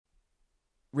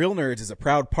Real Nerds is a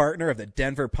proud partner of the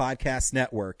Denver Podcast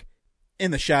Network.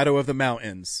 In the shadow of the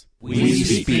mountains, we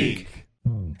speak.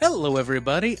 Hello,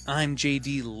 everybody. I'm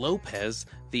JD Lopez,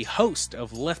 the host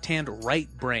of Left Hand Right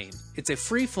Brain. It's a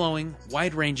free-flowing,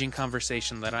 wide-ranging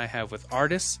conversation that I have with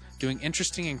artists doing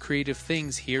interesting and creative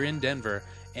things here in Denver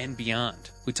and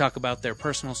beyond. We talk about their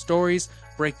personal stories,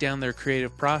 break down their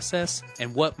creative process,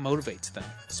 and what motivates them.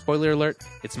 Spoiler alert,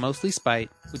 it's mostly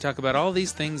spite. We talk about all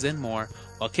these things and more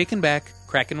while kicking back,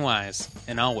 cracking wise,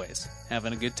 and always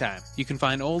having a good time. You can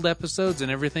find old episodes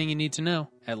and everything you need to know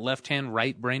at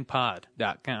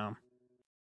lefthandrightbrainpod.com.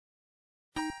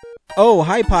 Oh,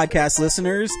 hi, podcast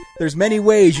listeners. There's many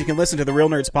ways you can listen to the Real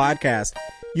Nerds podcast.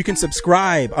 You can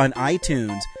subscribe on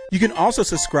iTunes. You can also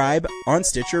subscribe on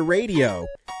Stitcher Radio.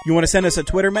 You want to send us a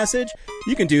Twitter message?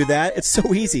 You can do that. It's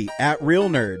so easy, at Real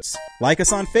Nerds. Like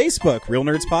us on Facebook, Real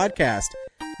Nerds Podcast.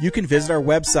 You can visit our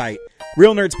website,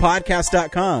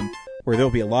 realnerdspodcast.com, where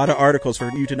there'll be a lot of articles for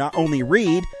you to not only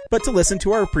read, but to listen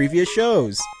to our previous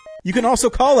shows. You can also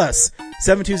call us,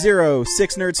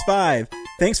 720-6nerds5.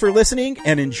 Thanks for listening,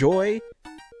 and enjoy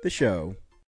the show.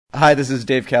 Hi, this is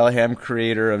Dave Callahan,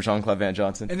 creator of Jean-Claude Van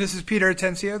Johnson. And this is Peter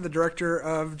Atencio, the director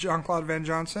of Jean-Claude Van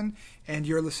Johnson, and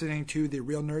you're listening to the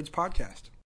Real Nerds Podcast.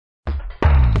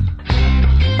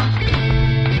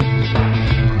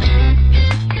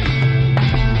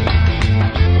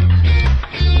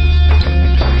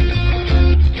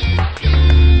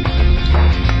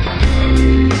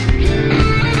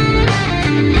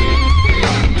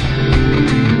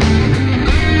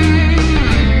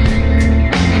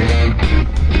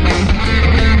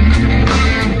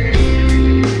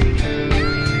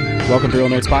 Welcome to Real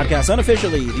Nerds Podcast,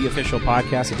 unofficially the official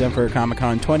podcast of Denver Comic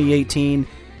Con 2018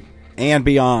 and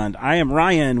beyond. I am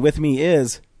Ryan. With me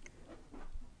is...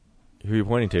 Who are you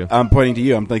pointing to? I'm pointing to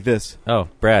you. I'm like this. Oh,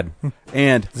 Brad.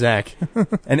 And Zach.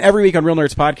 And every week on Real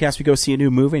Nerds Podcast, we go see a new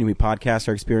movie and we podcast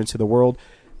our experience to the world.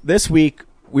 This week,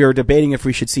 we were debating if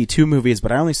we should see two movies,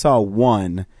 but I only saw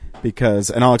one because,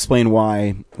 and I'll explain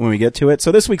why when we get to it.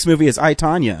 So this week's movie is I,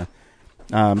 Tonya.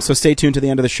 So stay tuned to the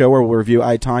end of the show where we'll review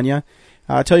I, Tonya.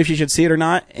 Tell you if you should see it or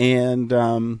not, and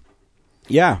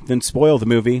then spoil the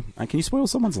movie. Can you spoil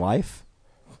someone's life?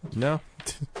 No.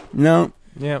 No.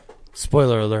 Yeah.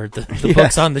 Spoiler alert, the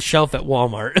book's on the shelf at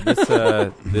Walmart.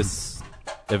 This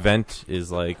event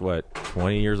is like, what,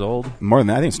 20 years old? More than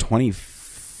that. I think it's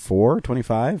 24,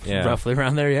 25. Yeah. Roughly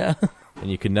around there, yeah.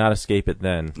 And you could not escape it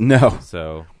then. No.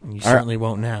 So you certainly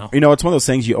won't now. You know, it's one of those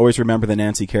things you always remember the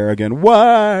Nancy Kerrigan,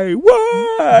 why?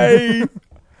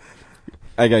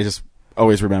 I just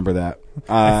always remember that.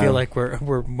 I feel like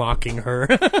we're mocking her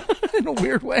in a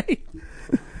weird way.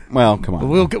 Well, come on.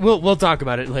 We'll talk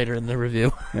about it later in the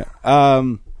review. Yeah.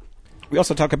 We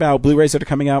also talk about Blu-rays that are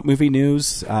coming out, movie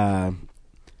news,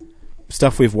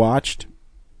 stuff we've watched.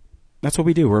 That's what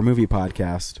we do. We're a movie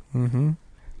podcast. Mm-hmm.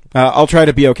 I'll try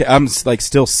to be okay. I'm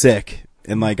still sick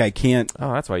and I can't.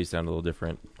 Oh, that's why you sound a little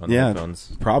different on the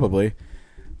headphones. Probably.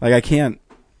 I can't.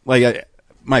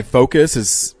 My focus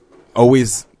is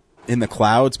always in the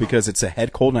clouds because it's a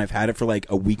head cold and I've had it for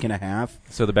a week and a half.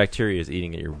 So the bacteria is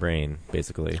eating at your brain,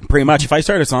 basically. Pretty much. If I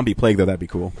start a zombie plague, though, that'd be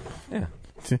cool. Yeah.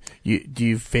 Do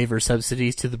you favor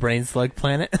subsidies to the brain slug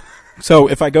planet? So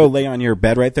if I go lay on your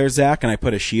bed right there, Zach, and I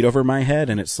put a sheet over my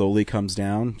head and it slowly comes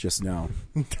down, just know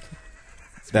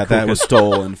that was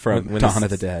stolen from Dawn of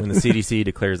the Dead. When the CDC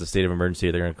declares a state of emergency,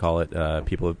 they're going to call it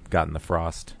people have gotten the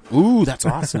frost. Ooh, that's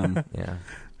awesome. Yeah.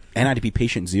 And I had to be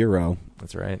patient 0.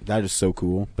 That's right. That is so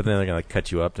cool. But then they're going to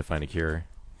cut you up to find a cure.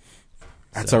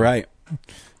 That's all right.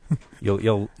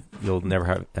 You'll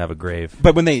never have a grave.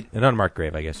 But when they... An unmarked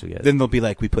grave, I guess you get. Then they'll be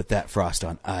like, we put that frost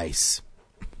on ice.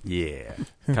 Yeah.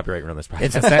 Copyright run this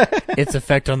project. Its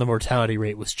effect on the mortality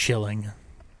rate was chilling.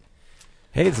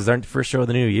 Hey, this is our first show of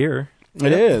the new year.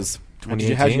 It is.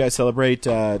 2018. How'd you guys celebrate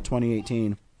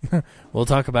 2018? We'll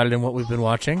talk about it in what we've been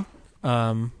watching.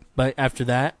 But after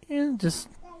that, just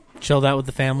chilled out with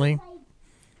the family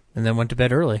and then went to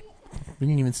bed early. We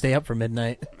didn't even stay up for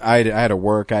midnight. I had to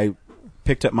work. I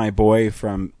picked up my boy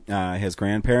from his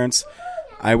grandparents.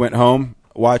 I went home,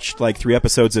 watched 3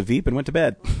 episodes of Veep, and went to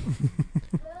bed.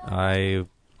 I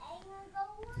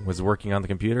was working on the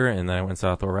computer, and then I went and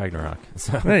saw Thor Ragnarok.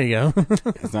 So. There you go.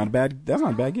 That's not a bad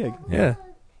gig. Yeah.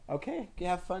 Okay, you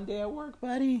have a fun day at work,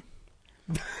 buddy.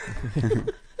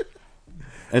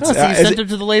 So you sent him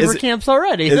to the labor camps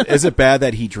already. Is it bad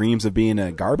that he dreams of being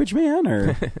a garbage man?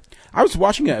 Or I was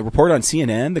watching a report on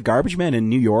CNN. The garbage men in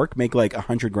New York make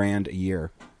 $100,000 a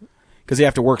year because they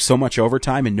have to work so much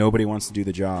overtime and nobody wants to do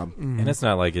the job. And it's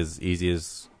not as easy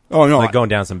as going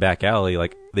down some back alley.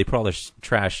 They put all their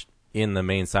trash in the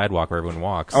main sidewalk where everyone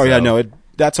walks. Oh, yeah, no,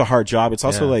 that's a hard job. It's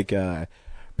also Yeah. like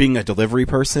being a delivery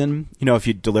person. You know, if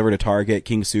you deliver to Target,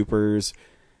 King Soopers,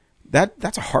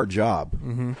 that's a hard job.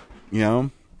 Mm-hmm. You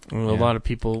know, A lot of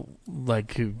people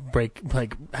who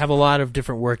have a lot of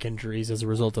different work injuries as a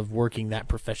result of working that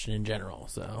profession in general.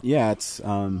 So yeah, it's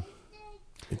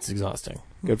exhausting.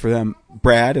 good for them.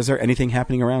 Brad, is there anything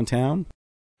happening around town?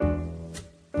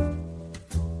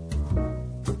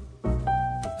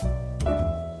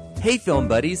 Hey, film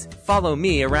buddies, follow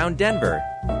me around Denver.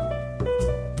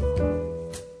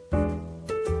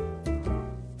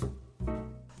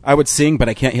 I would sing, but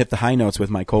I can't hit the high notes with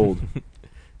my cold.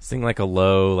 Sing like a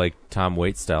low, like Tom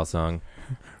Waits style song.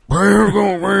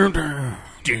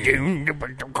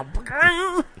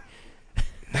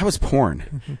 That was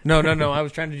porn. No. I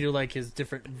was trying to do like his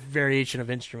different variation of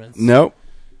instruments. Nope.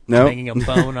 Banging a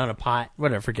bone on a pot.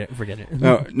 Whatever. Forget it.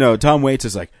 No. Tom Waits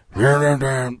is like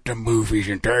the movies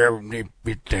and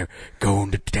they're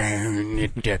going to town.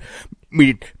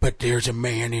 But there's a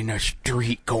man in a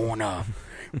street corner,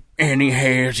 and he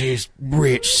has his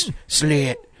rich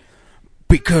slit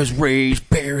because Ray's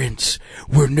parents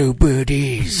were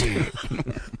nobodies.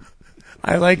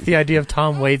 I like the idea of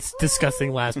Tom Waits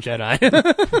discussing Last Jedi.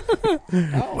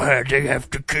 Why'd they have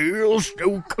to kill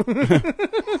Snoke?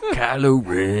 Kylo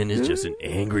Ren is just an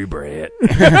angry brat.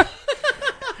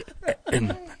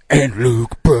 and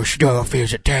Luke brushed off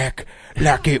his attack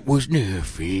like it was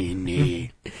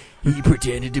nothing. He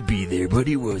pretended to be there, but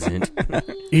he wasn't.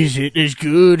 Is it as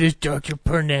good as Dr.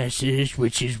 Parnassus,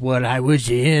 which is what I was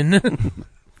in?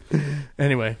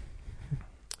 Anyway.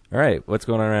 All right, what's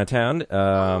going on around town?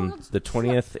 The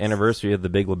 20th anniversary of The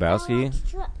Big Lebowski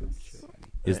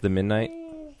is the midnight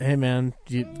Hey, man.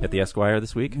 at the Esquire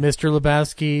this week. Mr.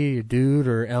 Lebowski, dude,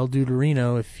 or El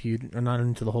Duderino, if you are not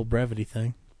into the whole brevity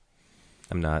thing.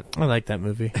 I'm not. I like that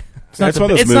movie. It's It's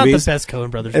one of those not the movies- best Coen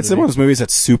Brothers It's movie. one of those movies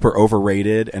that's super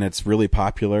overrated, and it's really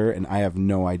popular, and I have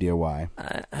no idea why.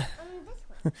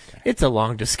 It's a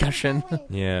long discussion.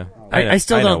 Yeah, I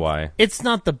still know don't. why. It's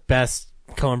not the best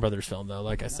Coen Brothers film, though.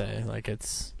 Like I say, like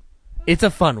it's a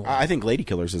fun one. I think Lady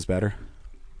Killers is better.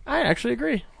 I actually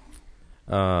agree.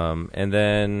 And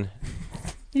then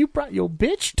You brought your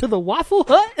bitch to the Waffle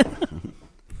Hut.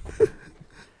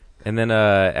 And then,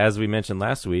 as we mentioned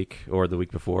last week or the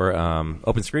week before,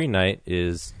 Open Screen Night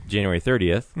is January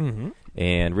 30th,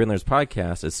 and Riddler's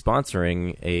Podcast is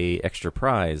sponsoring a extra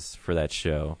prize for that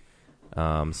show.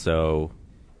 So,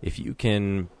 if you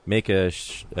can make a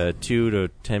 2 to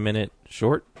 10 minute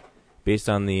short based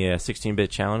on the 16-bit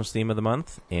challenge theme of the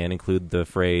month and include the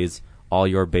phrase "All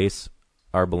your base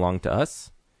are belong to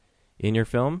us" in your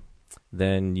film,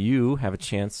 then you have a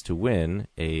chance to win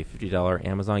a $50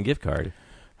 Amazon gift card.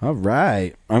 All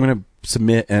right. I'm going to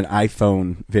submit an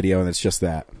iPhone video, and it's just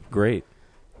that. Great.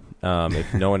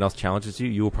 If no one else challenges you,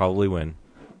 you will probably win,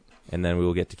 and then we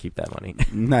will get to keep that money.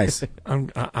 Nice.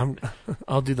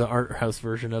 I'll do the art house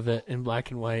version of it in black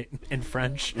and white in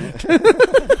French. You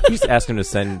just ask him to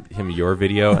send him your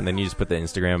video, and then you just put the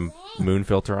Instagram moon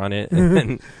filter on it, and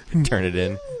then turn it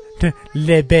in.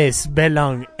 Les baies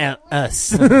belong à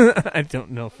us. I don't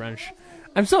know French.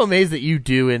 I'm so amazed that you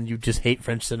do, and you just hate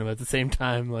French cinema at the same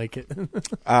time. Like,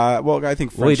 Well, I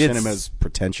think Well, he French did cinema is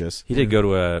pretentious. He did go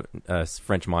to a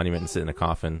French monument and sit in a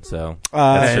coffin, so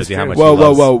Uh, that shows you how much Whoa, he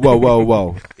whoa, loves.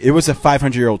 whoa. It was a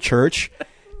 500-year-old church,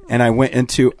 and I went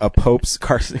into a pope's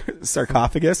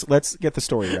sarcophagus. Let's get the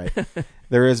story right.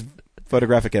 There is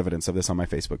photographic evidence of this on my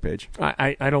Facebook page.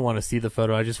 I don't want to see the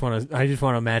photo. I just want to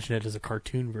imagine it as a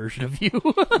cartoon version of you.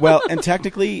 Well, and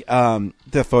technically,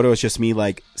 the photo is just me,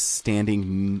 like,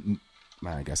 standing.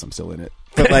 I guess I'm still in it.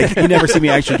 But, like, you never see me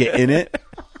actually get in it.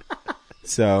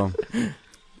 So, It's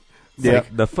yeah.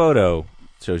 like the photo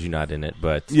shows you not in it,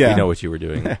 but Yeah. you know what you were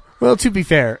doing. Well, to be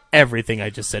fair, everything I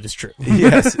just said is true.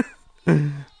 Yes.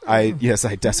 I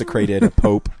desecrated a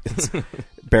pope's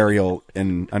burial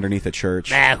underneath a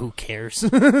church. Who cares?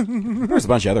 There's a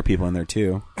bunch of other people in there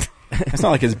too. It's not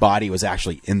like his body was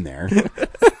actually in there.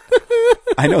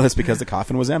 I know this because the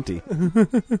coffin was empty.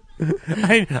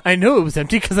 I know it was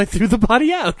empty because I threw the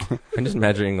body out. I'm just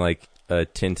imagining like a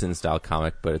Tintin style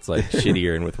comic, but it's like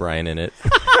shittier and with Ryan in it.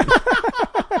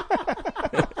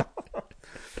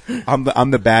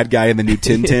 I'm the bad guy in the new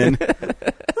Tintin.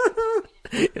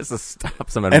 It's to stop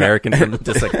some American from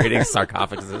desecrating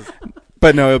sarcophaguses.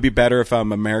 But no, it would be better if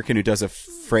I'm American who does a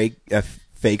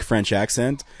fake French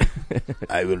accent.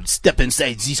 I will step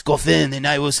inside this coffin and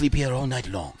I will sleep here all night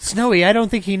long. Snowy, I don't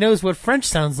think he knows what French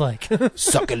sounds like.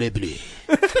 Sacre bleu.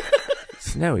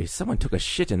 Snowy, someone took a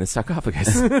shit in the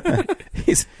sarcophagus.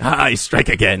 He's I strike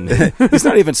again. he's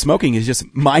not even smoking. He's just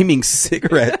miming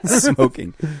cigarette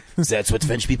smoking. That's what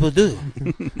French people do.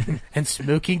 And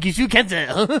smoking gives you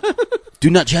cancer. Do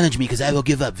not challenge me, because I will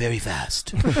give up very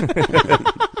fast.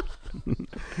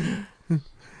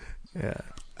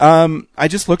 I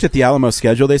just looked at the Alamo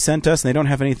schedule they sent us, and they don't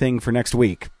have anything for next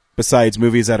week besides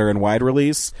movies that are in wide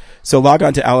release. So log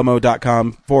on to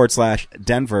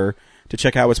alamo.com/Denver to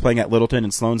check out what's playing at Littleton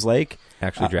and Sloan's Lake.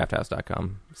 Actually,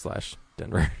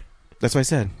 drafthouse.com/Denver. That's what I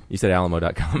said. You said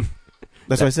alamo.com.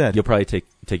 That's what I said. You'll probably take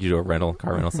you to a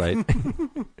car rental site.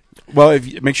 Well,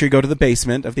 make sure you go to the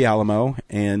basement of the Alamo,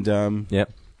 and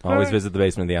Yep. Always visit the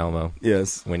basement of the Alamo.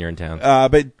 Yes, when you're in town.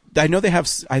 But I know they have.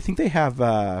 I think they have.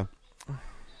 I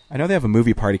know they have a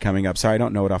movie party coming up. Sorry, I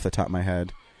don't know it off the top of my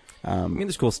head. I mean,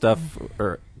 there's cool stuff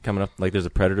coming up. Like there's a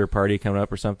Predator party coming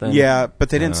up or something. Yeah, but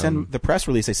they didn't send the press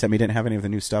release they sent me. Didn't have any of the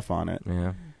new stuff on it.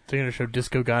 Yeah. They're going to show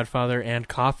Disco Godfather and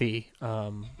Coffee.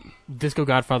 Disco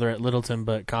Godfather at Littleton,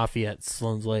 but Coffee at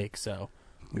Sloan's Lake. So.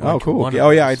 Oh, cool. Oh,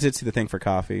 yeah, I did see the thing for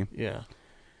Coffee. Yeah.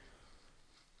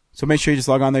 So make sure you just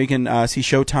log on there. You can see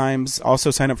showtimes.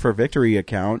 Also sign up for a Victory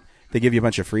account. They give you a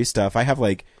bunch of free stuff. I have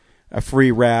like a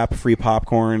free wrap, free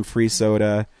popcorn, free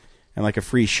soda, and like a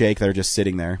free shake that are just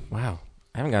sitting there. Wow.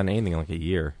 I haven't gotten anything in like a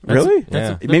year. Really?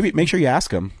 Yeah. Maybe make sure you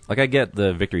ask them. Like I get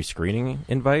the Victory screening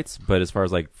invites, but as far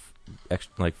as like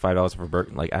 $5 for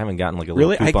burger, like I haven't gotten like a little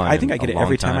really. coupon I think I get it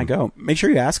every time I go. Make sure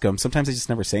you ask them. Sometimes they just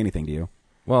never say anything to you.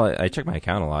 Well, I check my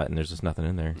account a lot, and there's just nothing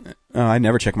in there. I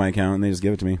never check my account, and they just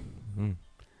give it to me. Mm.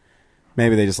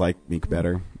 Maybe they just like me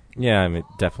better. Yeah, I mean,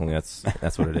 definitely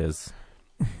that's what it is.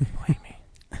 Blame me.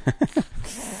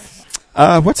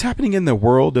 What's happening in the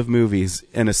world of movies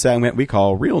in a segment we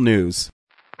call Real News?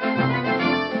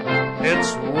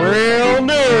 It's Real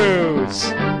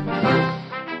News!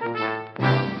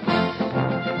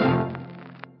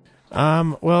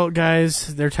 Well,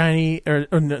 guys, they're tiny, or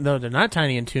no, they're not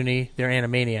Tiny and Toony. They're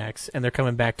Animaniacs, and they're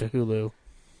coming back to Hulu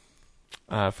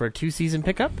for a 2-season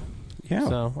pickup. Yeah,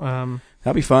 so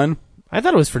that'll be fun. I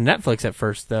thought it was for Netflix at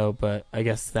first, though, but I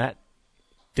guess that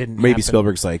didn't. Maybe happen.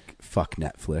 Spielberg's like, "Fuck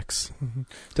Netflix." Mm-hmm.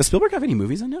 Does Spielberg have any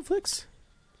movies on Netflix?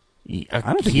 I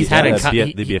don't think he's he had does.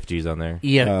 a the BFG's on there.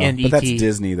 Yeah, and but ET. that's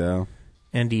Disney though.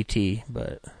 And ET,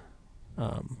 but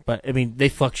I mean they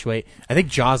fluctuate. I think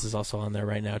Jaws is also on there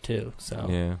right now too. So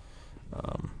yeah,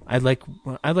 I'd like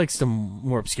some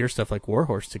more obscure stuff like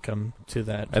Warhorse to come to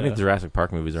that. I think Jurassic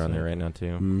Park movies are on there right now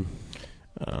too.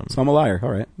 So I'm a liar. All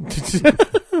right.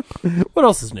 What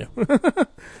else is new?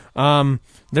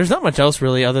 There's not much else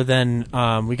really, other than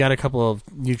we got a couple of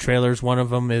new trailers. One of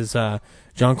them is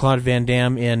Jean-Claude Van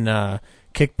Damme in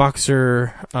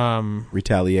Kickboxer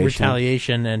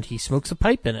Retaliation, and he smokes a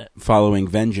pipe in it. Following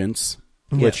Vengeance,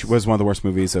 which Yes. was one of the worst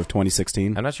movies of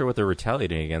 2016. I'm not sure what they're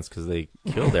retaliating against because they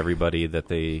killed everybody that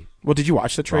they. Well, did you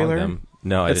watch the trailer? Them.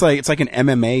 No, it's like an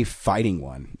MMA fighting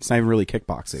one. It's not even really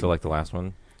kickboxing. So like the last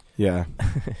one. Yeah.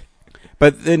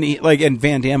 But then and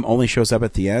Van Damme only shows up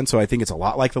at the end, so I think it's a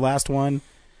lot like the last one.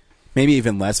 Maybe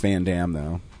even less Van Damme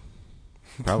though.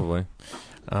 Probably.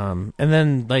 And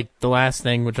then like the last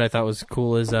thing, which I thought was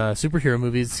cool, is superhero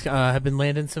movies have been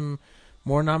landing some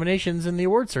more nominations in the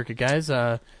award circuit, guys.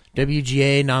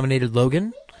 WGA nominated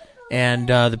Logan, and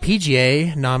the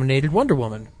PGA nominated Wonder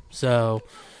Woman. So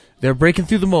they're breaking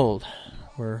through the mold.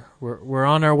 We're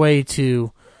on our way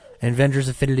to Avengers: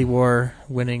 Infinity War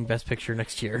winning Best Picture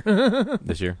next year.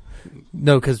 This year?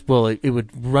 No, because it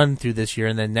would run through this year,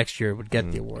 and then next year it would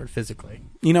get the award physically.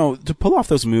 You know, to pull off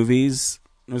those movies,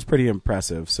 it was pretty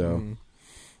impressive. So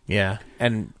yeah,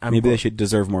 and maybe they should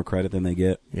deserve more credit than they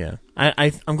get. Yeah,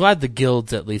 I'm glad the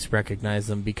guilds at least recognize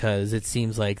them, because it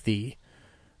seems like the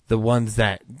ones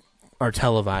that are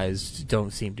televised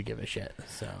don't seem to give a shit.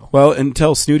 So well,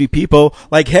 until snooty people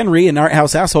like Henry and Art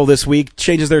House Asshole this week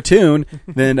changes their tune,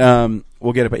 then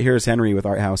we'll get it. But here's Henry with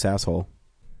Art House Asshole.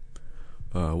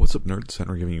 What's up, nerds?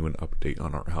 Henry giving you an update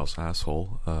on Art House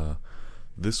Asshole.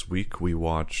 This week we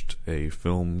watched a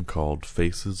film called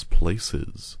Faces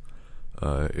Places.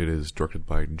 It is directed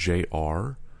by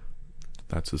J.R.,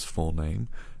 that's his full name,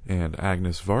 and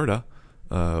Agnes Varda.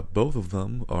 Both of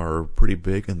them are pretty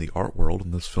big in the art world,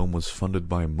 and this film was funded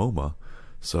by MoMA.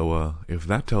 So if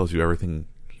that tells you everything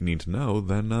you need to know,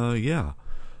 then yeah.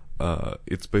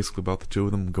 It's basically about the two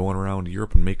of them going around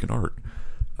Europe and making art.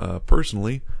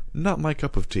 Personally, not my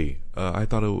cup of tea. I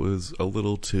thought it was a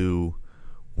little too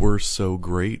 "we're so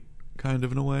great" kind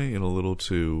of in a way, and a little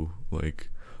too like,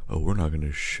 "Oh, we're not going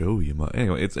to show you my..."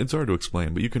 Anyway, it's hard to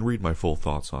explain, but you can read my full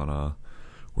thoughts on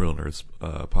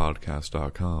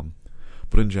RealNerdsPodcast.com.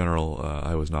 But in general,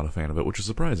 I was not a fan of it, which is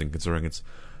surprising considering it's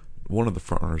one of the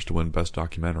frontrunners to win Best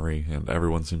Documentary, and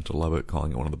everyone seems to love it,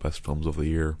 calling it one of the best films of the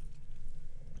year.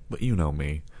 But you know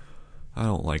me. I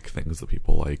don't like things that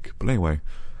people like. But anyway,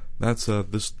 that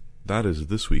is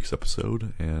this week's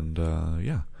episode, and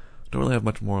yeah. Don't really have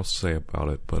much more else to say about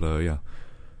it, but yeah.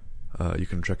 You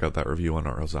can check out that review on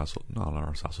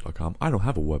RSassel.com. I don't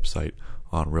have a website,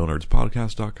 on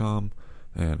realnerdspodcast.com.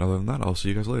 And other than that, I'll see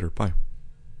you guys later. Bye.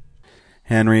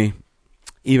 Henry,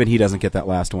 even he doesn't get that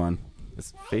last one.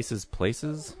 It's Faces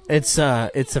Places? It's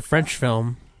a French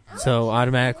film, so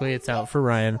automatically it's out for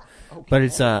Ryan. But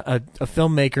it's a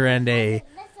filmmaker and a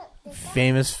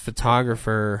famous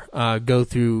photographer go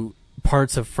through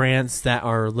parts of France that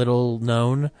are little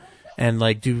known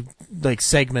and do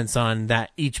segments on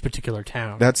that each particular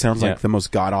town. That sounds like the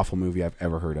most god-awful movie I've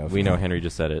ever heard of. We know Henry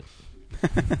just said it.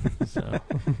 So.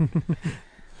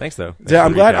 Thanks, though. Yeah,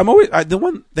 I'm glad. I'm always the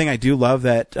one thing I do love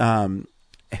that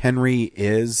Henry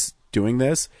is doing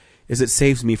this is it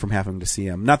saves me from having to see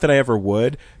him. Not that I ever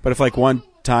would, but if one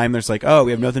time there's oh,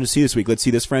 we have nothing to see this week, let's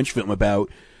see this French film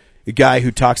about a guy who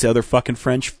talks to other fucking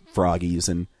French froggies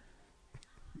and.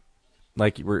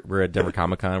 We're at Denver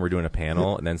Comic Con, we're doing a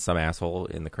panel, and then some asshole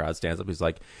in the crowd stands up. He's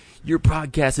like, "Your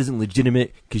podcast isn't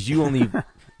legitimate because you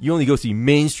only go see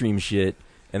mainstream shit."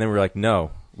 And then we're like, "No,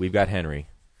 we've got Henry."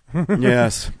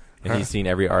 Yes, and he's seen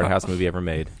every art house movie ever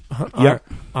made.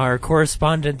 Our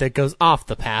correspondent that goes off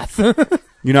the path.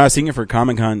 You know, I was thinking for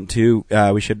Comic Con too.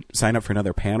 We should sign up for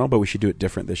another panel, but we should do it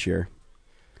different this year.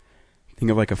 Think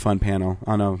of a fun panel.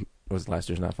 I don't know. Was last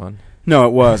year's not fun? No,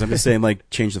 it was. I'm just saying,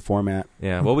 change the format.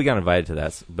 Yeah, well, we got invited to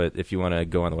that, but if you want to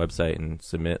go on the website and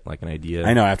submit an idea,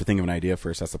 I know I have to think of an idea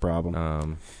first. That's the problem. I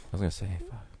was gonna say,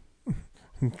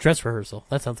 dress rehearsal.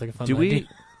 That sounds like a fun idea.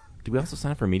 Do we also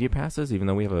sign up for media passes, even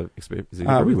though we have a?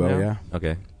 We will. Yeah.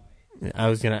 Okay.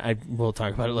 We'll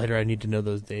talk about it later. I need to know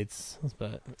those dates,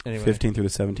 but anyway. 15th through the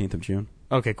 17th of June.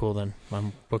 Okay, cool then.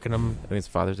 I'm booking them. I think it's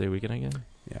Father's Day weekend again.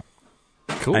 Yeah.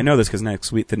 Cool. I know this because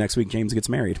the next week James gets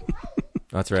married.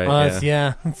 That's right.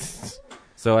 Yeah.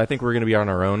 So I think we're going to be on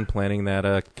our own planning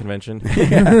that convention.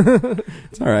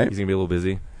 It's all right. He's going to be a little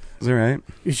busy. It's all right.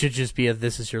 You should just be a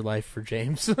 "This Is Your Life" for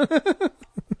James.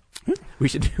 We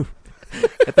should do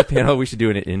at the panel. We should do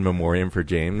an in memoriam for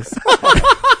James.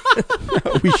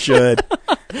 We should.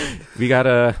 We got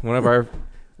one of our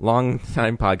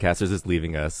longtime podcasters is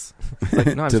leaving us.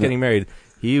 It's no, I'm just getting married.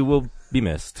 He will be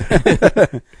missed.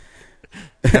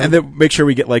 And then make sure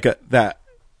we get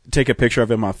take a picture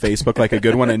of him on Facebook, a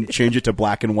good one, and change it to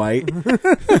black and white.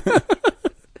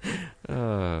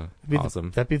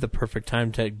 Awesome. That'd be the perfect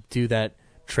time to do that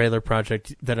trailer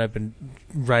project that I've been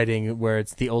writing, where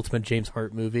it's the ultimate James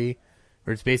Hart movie,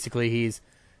 where it's basically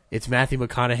it's Matthew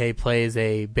McConaughey plays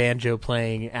a banjo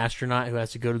playing astronaut who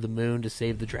has to go to the moon to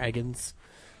save the dragons.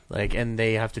 And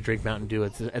they have to drink Mountain Dew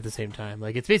at the same time.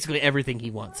 It's basically everything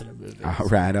he wants in a movie. All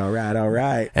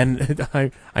right. And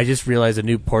I just realized a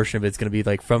new portion of it's going to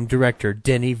be from director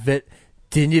Dennis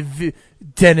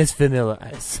Vanilla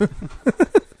Ice.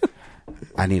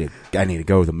 I need to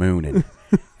go to the moon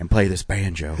and play this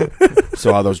banjo,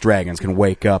 so all those dragons can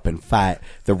wake up and fight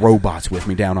the robots with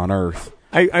me down on Earth.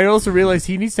 I also realized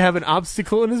he needs to have an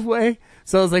obstacle in his way.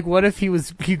 So I was like, what if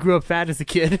he grew up fat as a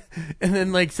kid and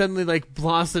then suddenly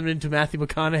blossomed into Matthew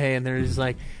McConaughey, and there's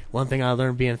one thing I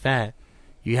learned being fat,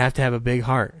 you have to have a big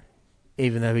heart,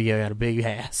 even though you got a big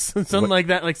ass. Something like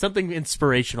that, something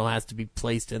inspirational has to be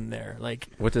placed in there.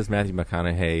 What does Matthew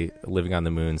McConaughey living on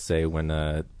the moon say when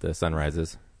the sun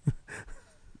rises?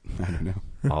 I don't know.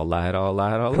 All light, all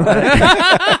light, all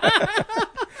light.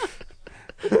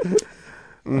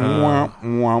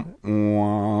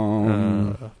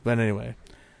 But anyway,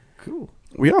 cool.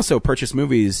 We also purchase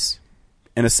movies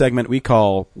in a segment we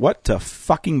call "What to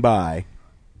Fucking Buy"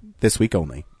 this week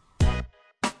only.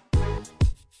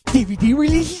 DVD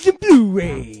releases and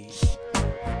Blu-rays.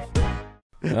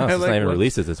 No, it's not even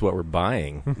releases. It's what we're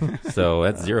buying. So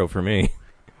that's 0 for me.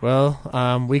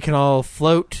 Well, we can all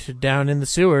float down in the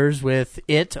sewers with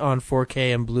it on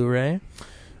 4K and Blu-ray.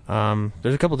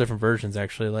 There's a couple different versions,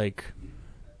 actually.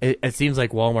 It seems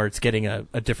like Walmart's getting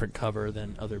a different cover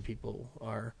than other people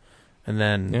are. And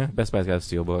then Best Buy's got a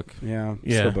Steelbook. Yeah.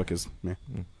 Steelbook is. Yeah.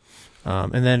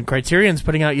 And then Criterion's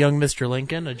putting out Young Mr.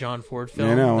 Lincoln, a John Ford film.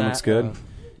 I know, it looks good.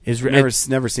 Never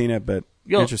seen it, but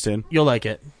interested. You'll like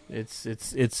it.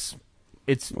 It's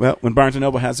well, when Barnes and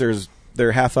Noble has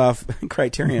their half off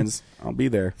Criterions, I'll be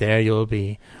there. There you'll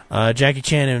be. Jackie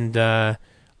Chan and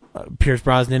Pierce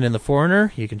Brosnan in The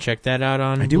Foreigner. You can check that out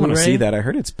on I do Blu-ray. want to see that. I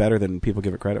heard it's better than people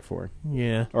give it credit for.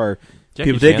 Yeah. Or Jackie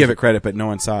people did Chan's give it credit, but no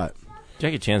one saw it.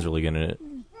 Jackie Chan's really good in it.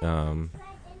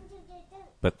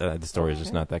 But the story is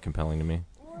just not that compelling to me.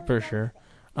 For sure.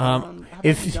 How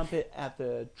about you dump it at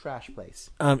the trash place?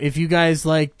 If you guys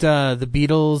liked the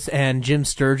Beatles and Jim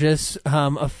Sturgis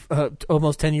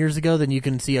almost 10 years ago, then you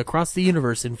can see Across the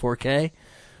Universe in 4K,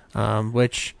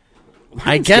 which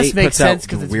I guess makes sense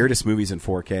because the it's weirdest movies in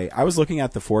 4K. I was looking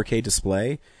at the 4K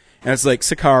display, and it's like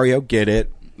Sicario, get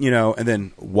it, and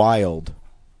then Wild.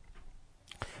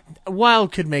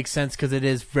 Wild could make sense because it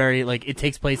is very it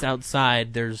takes place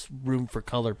outside. There's room for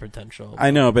color potential.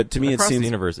 I know, but to me Across it seems the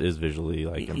Universe is visually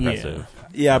impressive.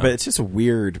 Yeah, but it's just a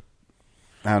weird.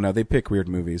 I don't know. They pick weird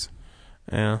movies.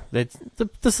 Yeah,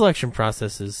 the selection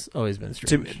process has always been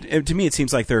strange. To me, it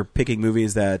seems like they're picking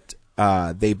movies that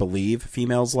they believe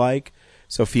females like,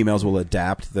 so females will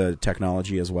adapt the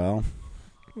technology as well.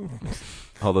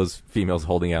 All those females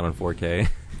holding out on 4K.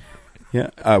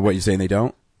 Yeah. What, you saying they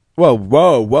don't?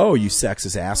 Whoa, you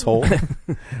sexist asshole.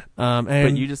 And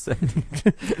But you just said...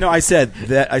 No, I said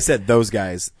that. I said those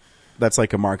guys. That's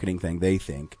like a marketing thing. They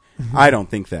think. I don't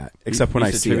think that, except when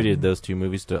I see attributed it. those two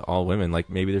movies to all women. Like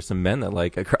maybe there's some men that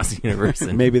like Across the Universe.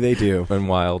 And Maybe they do. and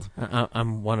Wild.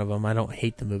 I'm one of them. I don't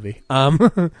hate the movie.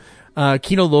 Kino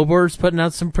Lorber's putting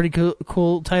out some pretty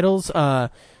cool titles. The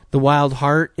Wild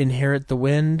Heart, Inherit the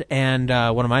Wind, and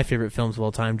one of my favorite films of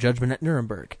all time, Judgment at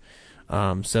Nuremberg.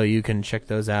 So you can check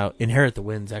those out. Inherit the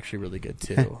Wind's actually really good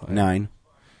too. 9.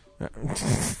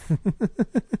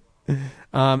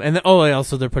 And then,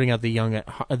 also they're putting out the Young at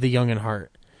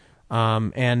Heart.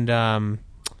 And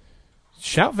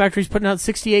Shout Factory's putting out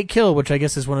 68 Kill, which I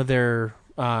guess is one of their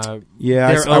own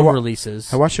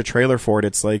releases. I watched a trailer for it.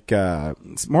 It's like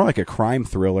it's more like a crime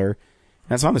thriller.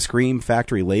 And it's on the Scream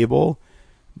Factory label,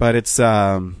 but it's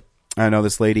I know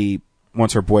this lady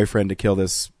wants her boyfriend to kill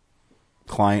this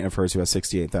client of hers who has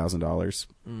 $68,000.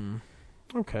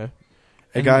 Okay.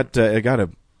 It got a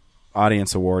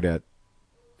audience award at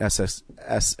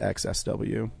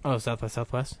SXSW. Oh, South by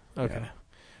Southwest? Okay. Yeah.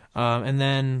 And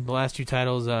then the last two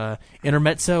titles,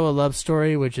 Intermezzo, A Love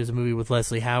Story, which is a movie with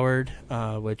Leslie Howard,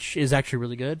 which is actually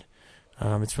really good.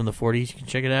 It's from the 40s. You can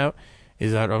check it out.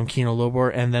 Is out on Kino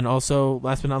Lorber. And then also,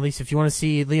 last but not least, if you want to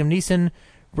see Liam Neeson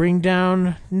bring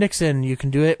down Nixon, you can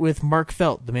do it with Mark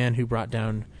Felt, the man who brought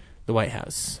down the White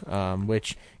House,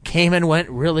 which came and went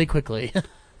really quickly.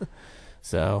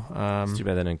 So, it's too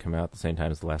bad that didn't come out at the same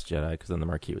time as The Last Jedi, because then the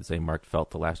marquee would say Mark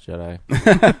Felt The Last Jedi.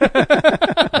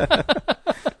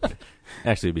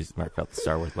 Actually, it'd be Mark Felt The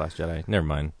Star Wars The Last Jedi. Never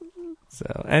mind.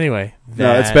 So, anyway.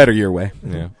 No, it's better your way.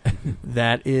 Yeah.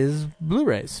 That is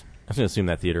Blu-rays. I was going to assume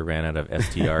that theater ran out of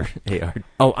STR, AR.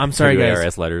 Oh, I'm sorry, guys.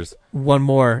 ARS letters. One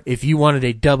more. If you wanted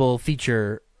a double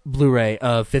feature Blu-ray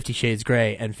of 50 Shades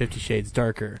Grey and 50 Shades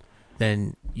Darker,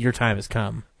 then your time has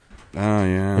come. Oh,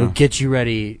 yeah. It'll get you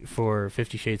ready for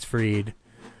 50 Shades Freed,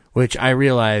 which I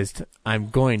realized I'm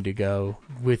going to go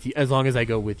with you, as long as I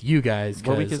go with you guys.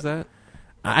 What week is that?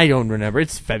 I don't remember.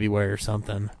 It's February or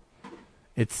something.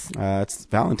 It's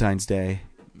Valentine's Day.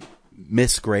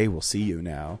 Miss Grey will see you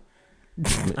now.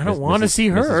 I don't want to see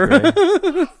her.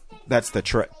 That's the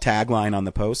tagline on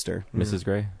the poster. Mrs.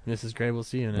 Grey? Mrs. Grey will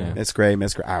see you now. Yeah. Miss Grey.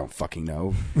 I don't fucking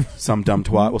know. Some dumb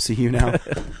twat will see you now.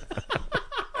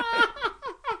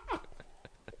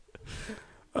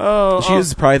 She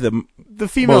is probably the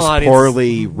female most audience.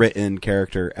 poorly written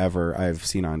character ever I've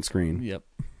seen on screen. Yep.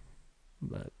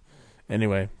 But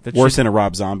anyway, worse than a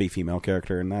Rob Zombie female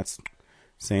character, and that's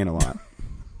saying a lot.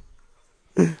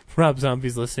 Rob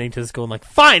Zombie's listening to this going like,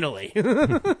 finally!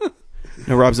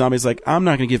 No, Rob Zombie's like, I'm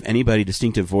not going to give anybody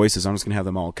distinctive voices. I'm just going to have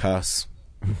them all cuss.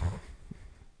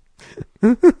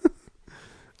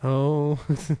 Oh,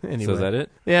 anyway. So is that it?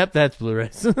 Yep, that's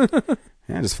Blu-rays.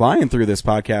 Yeah, just flying through this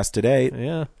podcast today.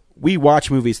 Yeah. We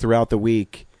watch movies throughout the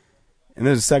week, and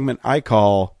there's a segment I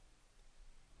call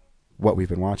What We've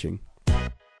Been Watching.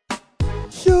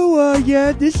 So,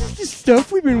 this is the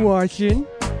stuff we've been watching.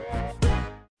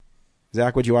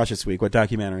 Zach, what'd you watch this week? What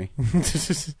documentary?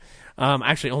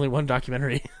 Actually, only one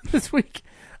documentary this week.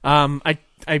 I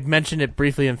mentioned it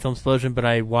briefly in Filmsplosion, but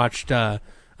I watched the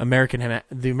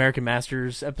American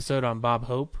Masters episode on Bob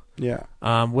Hope. Yeah.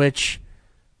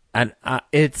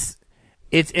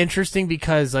 It's interesting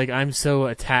because like I'm so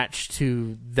attached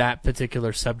to that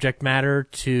particular subject matter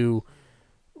to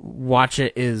watch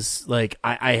it is like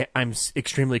I'm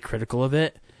extremely critical of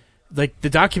it. Like the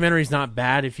documentary's not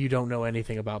bad if you don't know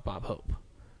anything about Bob Hope.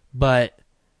 But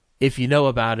if you know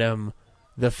about him,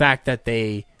 the fact that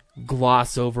they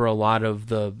gloss over a lot of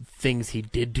the things he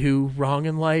did do wrong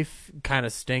in life kind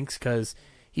of stinks because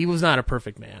he was not a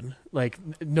perfect man. Like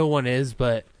no one is,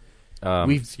 but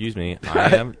excuse me,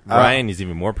 I am. Ryan is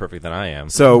even more perfect than I am.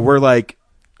 So we're like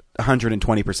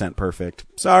 120% perfect.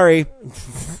 Sorry.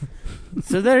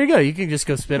 So there you go. You can just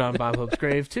go spit on Bob Hope's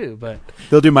grave too. But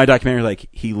They'll do my documentary like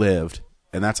he lived,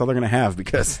 and that's all they're going to have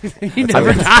because he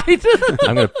never died.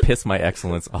 I'm going to piss my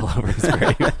excellence all over his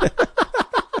grave.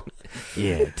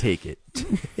 Yeah, take it.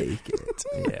 Take it.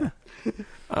 Yeah.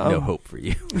 No hope for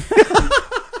you.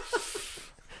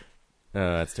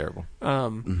 That's terrible.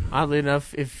 Oddly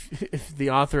enough, if the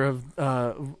author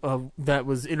of that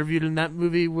was interviewed in that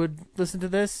movie would listen to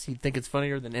this, he'd think it's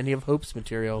funnier than any of Hope's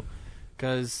material,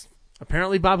 because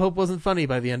apparently Bob Hope wasn't funny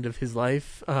by the end of his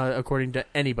life, according to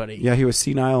anybody. yeah, he was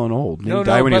senile and old. He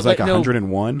died when he was like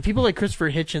 101. People like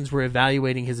Christopher Hitchens were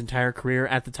evaluating his entire career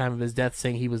at the time of his death,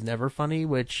 saying he was never funny,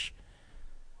 which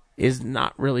is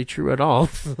not really true at all.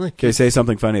 Okay, say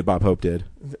something funny Bob Hope did.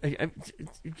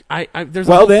 There's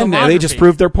Well, then they just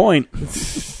proved their point.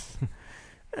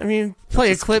 I mean,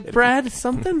 play a clip, Brad.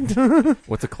 Something.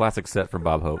 What's a classic set from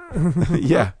Bob Hope?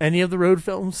 Yeah, Any of the Road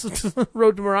films?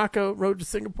 Road to Morocco, Road to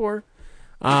Singapore.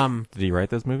 Did he write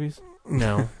those movies?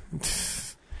 No.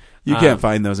 you can't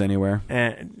find those anywhere,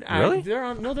 Really? They're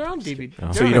on DVD.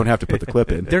 Oh. so you don't have to put the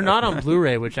clip in. They're not on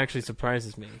Blu-ray, which actually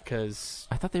surprises me because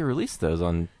I thought they released those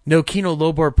on. no, Kino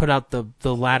Lorber put out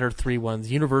the latter 3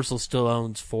 ones. Universal still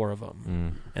owns 4 of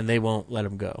them, and they won't let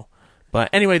them go. But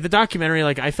anyway, the documentary,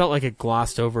 like, I felt like it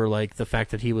glossed over like the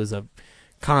fact that he was a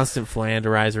constant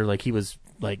philanderizer, like he was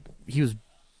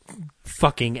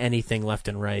fucking anything left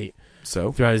and right.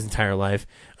 So Throughout his entire life.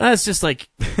 It's just like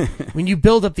when you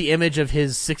build up the image of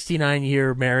his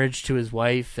 69-year marriage to his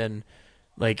wife, and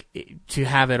like to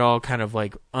have it all kind of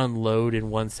like unload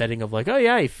in one setting of like, oh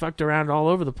yeah, he fucked around all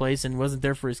over the place and wasn't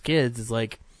there for his kids, is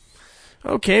like,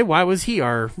 okay, why was he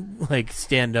our like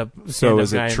stand-up So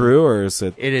is guy? it true or is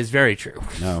it? It is very true.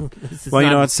 No. This is Well, you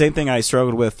not- know, it's the same thing I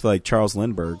struggled with, like Charles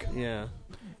Lindbergh. Yeah.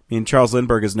 I mean, Charles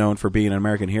Lindbergh is known for being an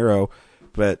American hero,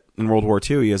 but in World War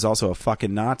II, he is also a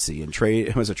fucking Nazi and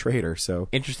was a traitor. So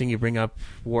Interesting you bring up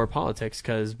war politics,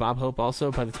 because Bob Hope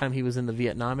also, by the time he was in the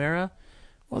Vietnam era,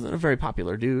 wasn't a very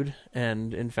popular dude,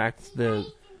 and in fact the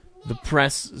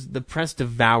press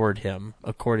devoured him,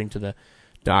 according to the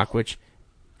doc, which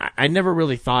I never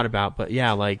really thought about. But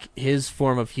yeah, like his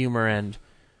form of humor and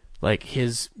like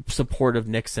his support of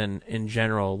Nixon in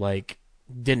general, like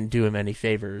didn't do him any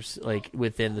favors, like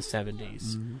within the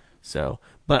 70s. So,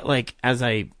 but like as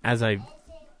I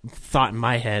thought in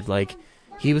my head, like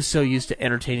he was so used to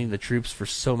entertaining the troops for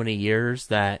so many years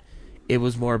that it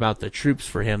was more about the troops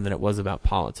for him than it was about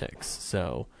politics.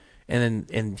 So,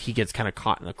 and he gets kind of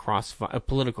caught in a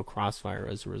political crossfire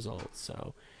as a result.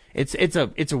 So, it's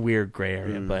a weird gray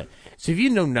area. But so if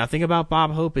you know nothing about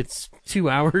Bob Hope, it's 2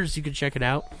 hours. You can check it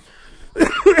out.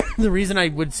 The reason I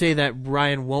would say that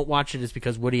Ryan won't watch it is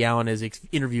because Woody Allen is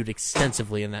interviewed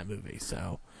extensively in that movie.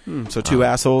 So. So two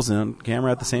assholes and on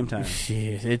camera at the same time.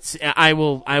 It's I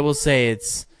will say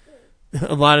it's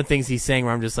a lot of things he's saying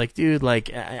where I'm just like, dude, like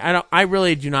I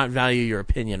really do not value your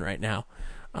opinion right now.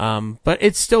 But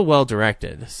it's still well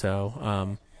directed,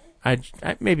 so I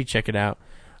maybe check it out.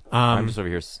 I'm just over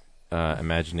here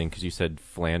imagining, because you said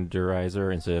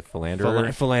Flanderizer instead of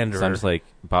Philanderer. Philanderer. So I'm just like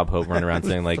Bob Hope running around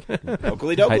saying like,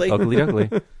 Oakley dokley. Oakley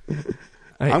dokley.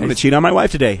 I'm going to cheat on my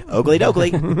wife today. Oakley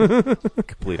dokley.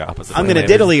 Complete opposite. I'm going to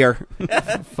diddly her.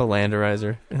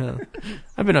 Philanderizer.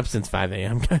 I've been up since 5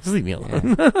 a.m. Guys, leave me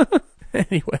alone.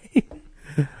 Anyway,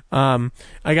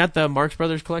 I got the Marx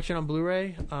Brothers collection on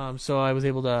Blu-ray, so I was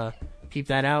able to peep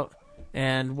that out.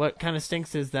 And what kind of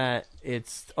stinks is that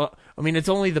it's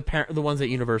only the ones that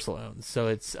Universal owns. So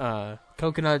it's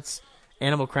Coconuts,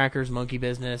 Animal Crackers, Monkey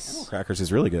Business. Animal Crackers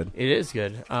is really good. It is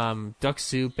good. Duck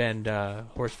Soup and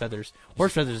Horse Feathers.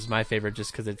 Horse Feathers is my favorite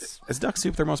just because it's... Is Duck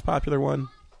Soup their most popular one?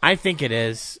 I think it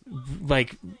is,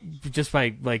 like, just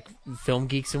by like film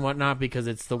geeks and whatnot, because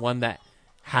it's the one that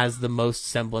has the most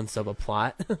semblance of a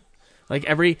plot. Like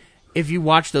if you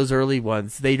watch those early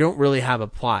ones, they don't really have a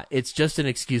plot. It's just an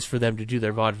excuse for them to do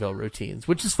their vaudeville routines,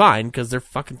 which is fine because they're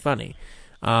fucking funny.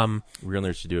 Real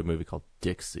Nerds should do a movie called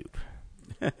Dick Soup.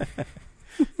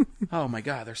 Oh my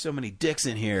god, there's so many dicks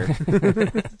in here.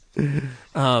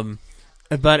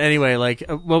 But anyway, like,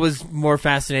 what was more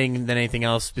fascinating than anything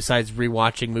else, besides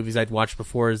rewatching movies I'd watched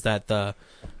before, is that the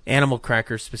Animal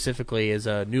Crackers specifically is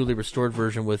a newly restored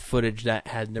version with footage that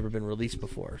had never been released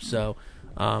before. So,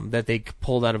 that they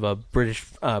pulled out of a British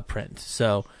print.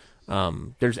 So,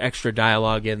 there's extra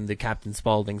dialogue in the Captain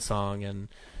Spaulding song, and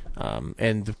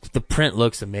the print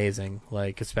looks amazing.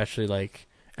 Like, especially like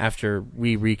after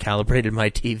we recalibrated my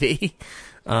TV,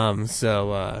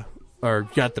 or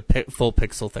got the full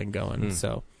pixel thing going.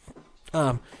 So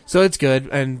it's good,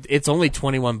 and it's only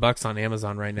 $21 on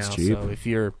Amazon right now. So if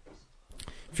you're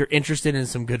interested in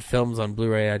some good films on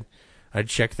Blu-ray, I'd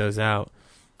check those out.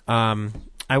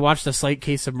 I watched A Slight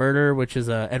Case of Murder, which is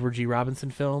a Edward G.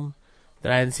 Robinson film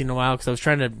that I hadn't seen in a while because I was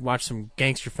trying to watch some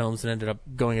gangster films and ended up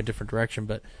going a different direction.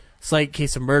 But Slight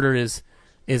Case of Murder is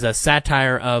a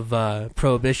satire of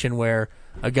Prohibition, where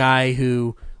a guy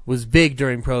who was big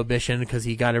during Prohibition because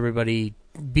he got everybody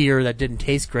beer that didn't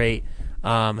taste great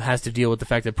has to deal with the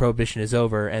fact that Prohibition is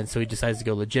over, and so he decides to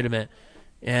go legitimate.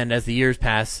 And as the years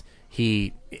pass,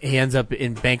 he ends up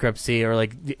in bankruptcy or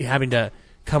like having to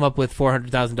come up with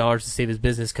 $400,000 to save his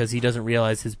business because he doesn't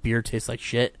realize his beer tastes like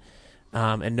shit,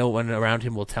 and no one around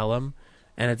him will tell him.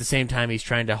 And at the same time, he's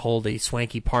trying to hold a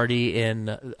swanky party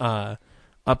in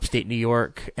upstate New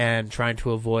York and trying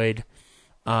to avoid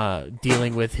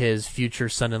dealing with his future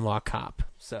son-in-law cop.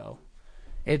 So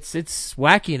it's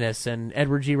wackiness, and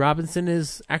Edward G. Robinson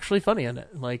is actually funny in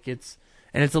it. Like it's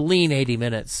a lean 80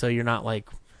 minutes, so you're not like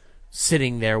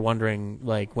sitting there wondering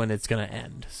like when it's gonna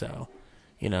end. So,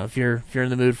 you know, if you're in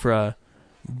the mood for a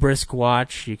brisk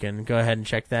watch, you can go ahead and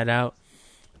check that out.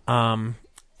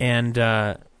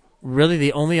 Really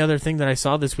the only other thing that I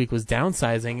saw this week was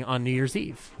Downsizing on New Year's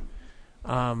Eve,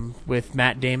 with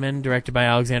Matt Damon, directed by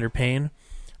Alexander Payne.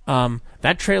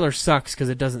 That trailer sucks because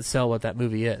it doesn't sell what that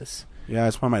movie is. Yeah,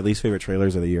 it's one of my least favorite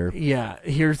trailers of the year. Yeah,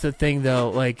 here's the thing though,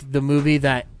 like the movie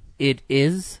that it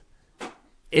isn't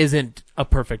a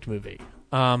perfect movie.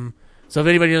 So if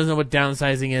anybody doesn't know what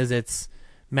Downsizing is, it's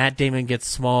Matt Damon gets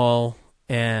small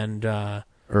and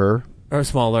or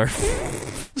smaller.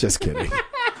 Just kidding.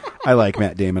 I like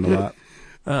Matt Damon a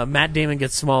lot. Matt Damon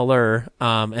gets smaller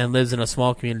and lives in a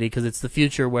small community because it's the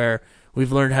future where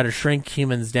we've learned how to shrink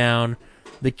humans down.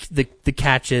 The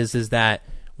catch is that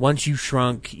once you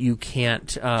shrunk, you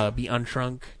can't be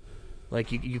unshrunk.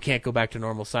 Like you can't go back to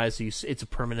normal size, so it's a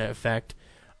permanent effect.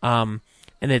 And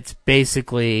it's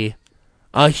basically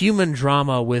a human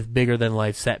drama with bigger than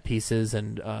life set pieces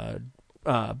and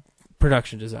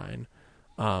production design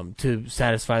to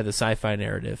satisfy the sci-fi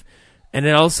narrative. And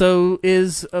it also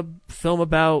is a film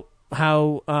about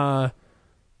how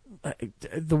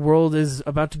the world is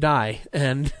about to die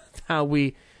and how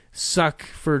we suck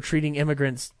for treating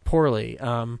immigrants poorly.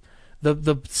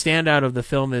 The standout of the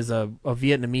film is a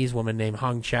Vietnamese woman named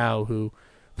Hong Chow who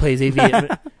plays a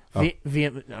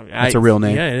That's a real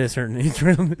name. Yeah, it is her. It's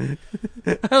real.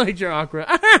 I like your awkward.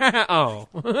 Oh,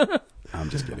 I'm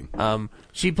just kidding.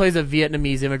 She plays a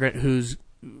Vietnamese immigrant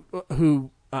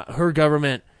who her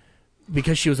government,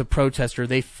 because she was a protester,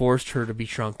 they forced her to be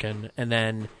shrunken, and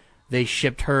then they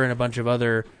shipped her and a bunch of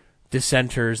other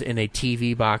dissenters in a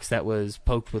TV box that was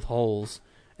poked with holes,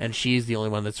 and she's the only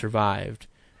one that survived.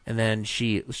 And then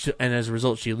and as a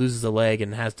result, she loses a leg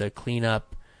and has to clean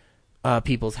up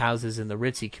people's houses in the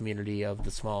ritzy community of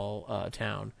the small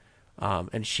town.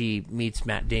 And she meets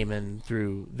Matt Damon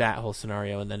through that whole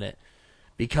scenario, and then it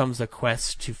becomes a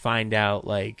quest to find out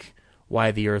like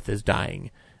why the Earth is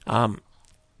dying.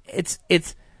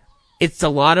 It's a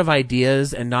lot of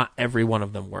ideas, and not every one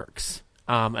of them works.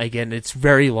 Again, it's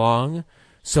very long,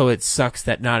 so it sucks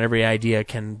that not every idea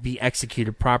can be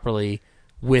executed properly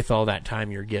with all that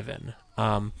time you're given.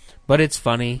 But it's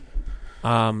funny.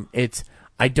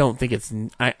 I don't think it's.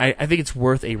 I think it's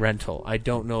worth a rental. I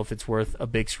don't know if it's worth a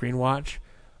big screen watch,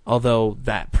 although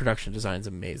that production design's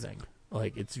amazing.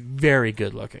 Like it's very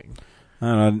good looking. I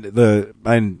don't know.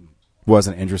 I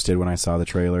wasn't interested when I saw the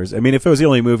trailers. I mean, if it was the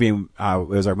only movie, it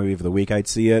was our movie of the week, I'd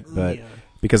see it. But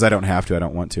because I don't have to, I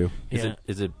don't want to.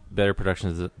 Is it better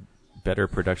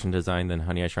production design than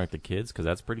Honey, I Shrunk the Kids? Because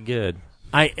that's pretty good.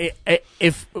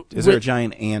 Is there a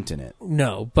giant ant in it?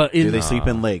 No, but do they sleep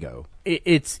in Lego?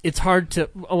 It's hard to.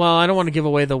 Well, I don't want to give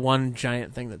away the one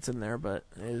giant thing that's in there, but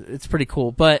it's pretty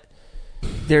cool. But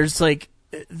there's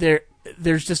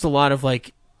there's just a lot of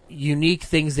like unique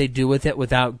things they do with it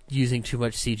without using too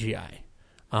much CGI,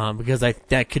 because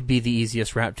that could be the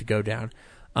easiest route to go down.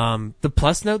 The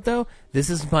plus note, though, this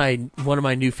is one of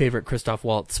my new favorite Christoph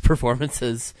Waltz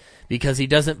performances because he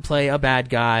doesn't play a bad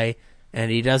guy and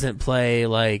he doesn't play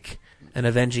like an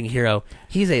avenging hero.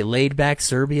 He's a laid-back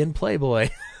Serbian playboy.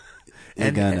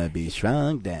 You're gonna be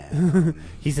shrunk down.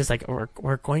 He's just like,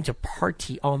 we're going to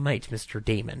party all night, Mr.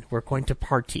 Damon. We're going to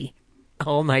party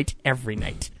all night, every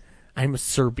night. I'm a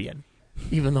Serbian,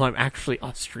 even though I'm actually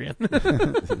Austrian.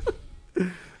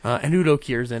 And Udo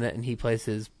Kier's in it, and he plays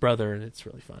his brother, and it's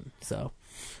really fun. So,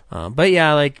 but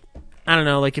yeah, like, I don't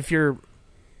know, like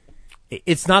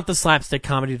it's not the slapstick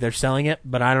comedy they're selling it,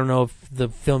 but I don't know if the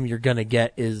film you're gonna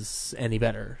get is any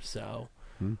better. So,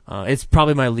 it's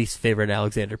probably my least favorite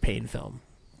Alexander Payne film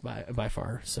by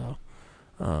far. So,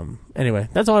 anyway,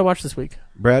 that's all I watched this week.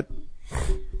 Brett?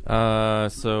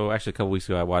 So actually a couple weeks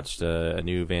ago I watched a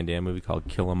new Van Damme movie called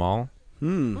Kill 'Em All.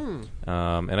 And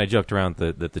I joked around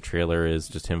that the trailer is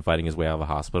just him fighting his way out of a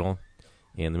hospital,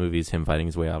 and the movie is him fighting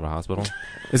his way out of a hospital.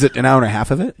 Is it an hour and a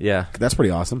half of it? Yeah. That's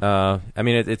pretty awesome. I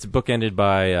mean, it's bookended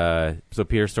by so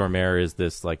Peter Stormare is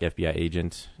this like FBI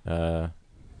agent,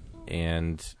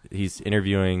 and he's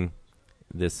interviewing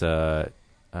this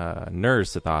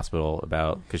nurse at the hospital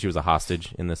because she was a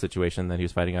hostage in the situation that he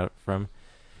was fighting out from.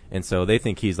 And so they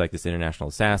think he's like this international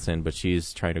assassin, but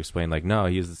she's trying to explain like, no,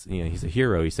 he's a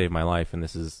hero. He saved my life, and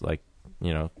this is like,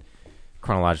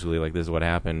 chronologically, like this is what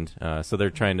happened. So they're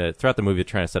trying to throughout the movie, they're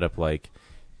trying to set up like,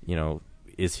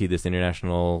 is he this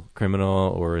international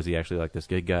criminal, or is he actually like this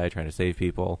good guy trying to save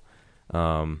people?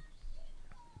 And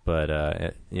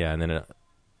then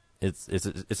it's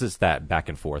just that back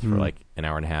and forth for like an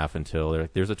hour and a half until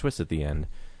there's a twist at the end.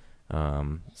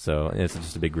 So it's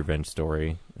just a big revenge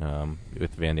story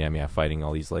with Van Damme fighting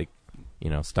all these like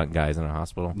stunt guys in a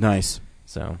hospital. Nice.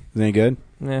 So is any good?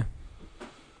 Yeah.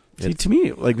 See, to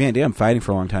me, like Van Damme fighting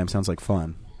for a long time sounds like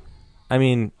fun. I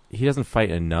mean, he doesn't fight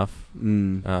enough.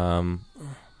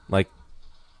 Like,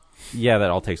 yeah, that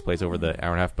all takes place over the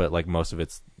hour and a half, but like most of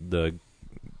it's the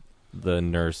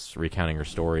nurse recounting her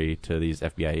story to these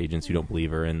FBI agents who don't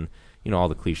believe her in all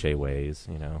the cliche ways.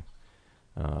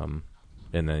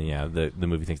 And then, the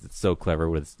movie thinks it's so clever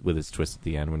with its twist at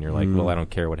the end when you're like, well, I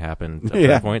don't care what happened up to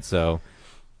that point, so,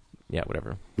 yeah,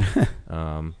 whatever.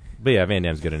 But, yeah, Van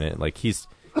Damme's good in it. Like, he's...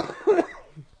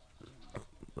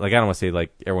 Like, I don't want to say,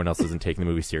 like, everyone else isn't taking the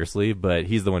movie seriously, but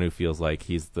he's the one who feels like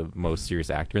he's the most serious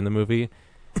actor in the movie.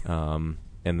 And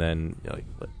then,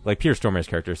 like Peter Stormare's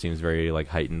character seems very, like,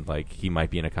 heightened, like, he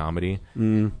might be in a comedy.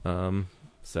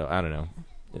 So, I don't know.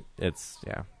 It's,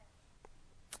 yeah.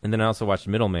 And then I also watched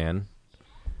Middleman.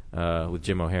 With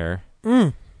Jim O'Heir.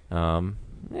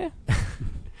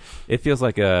 It feels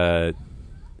like an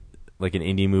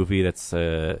indie movie that's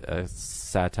a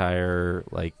satire,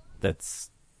 like that's.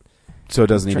 So it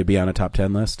doesn't need to be on a top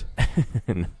 10 list.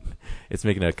 It's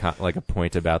making a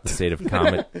point about the state of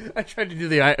comedy. I tried to do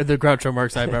the Groucho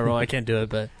Marx eyebrow roll. I can't do it,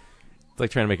 but it's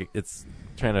like trying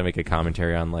to make a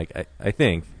commentary on like I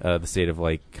think the state of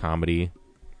like comedy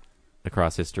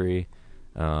across history,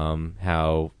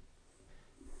 how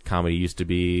comedy used to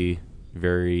be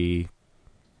very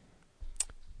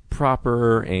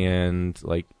proper and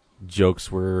like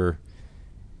jokes were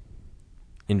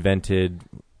invented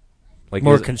like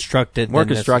more constructed,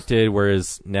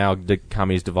 whereas now the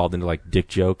comedy's devolved into like dick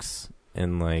jokes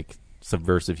and like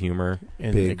subversive humor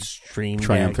and big extreme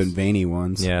triumphant gags. Veiny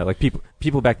ones. Yeah, like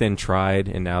people back then tried,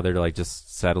 and now they're like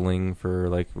just settling for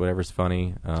like whatever's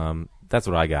funny. That's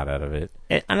what I got out of it,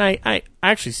 and I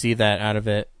actually see that out of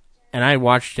it. And I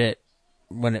watched it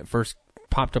when it first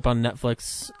popped up on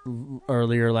Netflix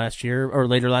later last year,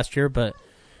 but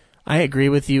I agree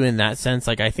with you in that sense.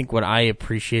 Like, I think what I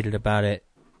appreciated about it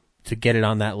to get it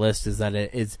on that list is that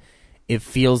it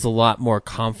feels a lot more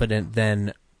confident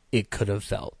than it could have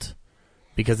felt.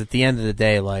 Because at the end of the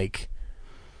day, like,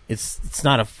 it's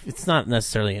not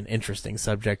necessarily an interesting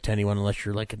subject to anyone unless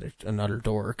you're like an utter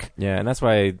dork. Yeah, and that's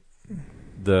why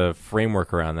the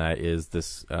framework around that is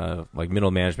this like middle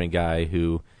management guy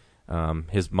who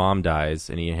his mom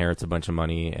dies and he inherits a bunch of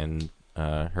money and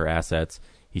her assets.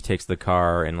 He takes the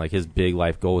car and like his big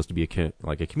life goal is to be a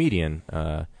comedian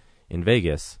in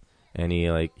Vegas, and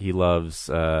he loves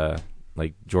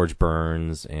like George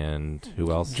Burns and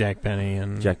who else? Jack Benny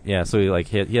and yeah. So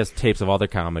he has tapes of all their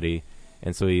comedy,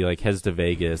 and so he like heads to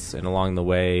Vegas, and along the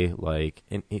way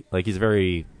he's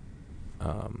very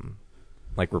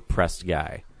like repressed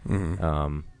guy.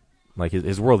 Mm-hmm. Like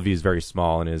his worldview is very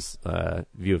small, and his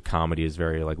view of comedy is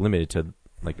very like limited to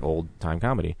like old time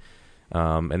comedy.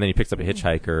 And then he picks up a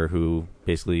hitchhiker who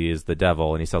basically is the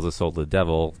devil, and he sells his soul to the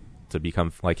devil to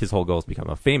become like his whole goal is to become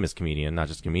a famous comedian, not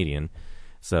just a comedian.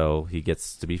 So he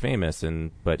gets to be famous,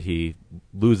 but he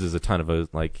loses a ton of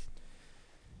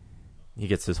he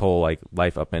gets his whole like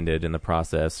life upended in the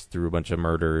process through a bunch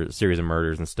of series of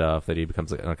murders and stuff that he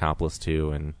becomes an accomplice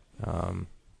to, and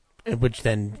which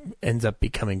then ends up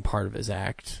becoming part of his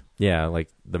act. Yeah, like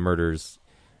the murders,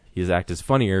 his act is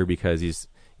funnier because he's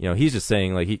just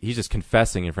saying like he's just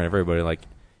confessing in front of everybody like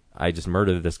I just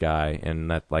murdered this guy, and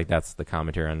that's the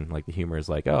commentary on like the humor is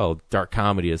like, oh, dark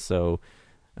comedy is so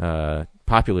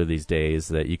popular these days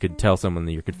that you could tell someone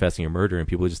that you're confessing a murder and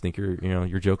people just think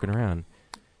you're joking around.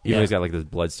 Even though he's got like this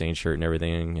bloodstained shirt and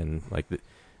everything, and like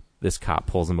this cop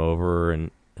pulls him over,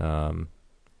 and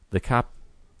the cop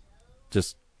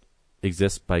just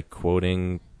exists by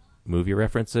quoting movie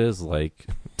references like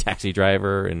Taxi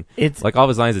Driver, and it's like all of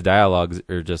his lines of dialogue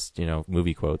are just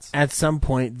movie quotes. At some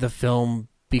point, the film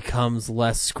becomes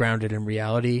less grounded in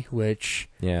reality, which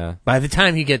Yeah. by the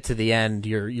time you get to the end,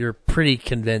 you're pretty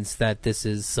convinced that this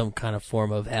is some kind of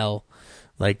form of hell,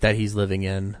 like that he's living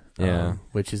in. Yeah.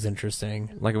 Which is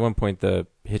interesting. Like at one point, the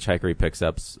hitchhiker he picks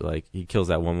up, like he kills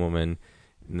that one woman,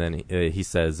 and then he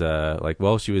says, like,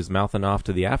 well, she was mouthing off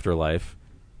to the afterlife,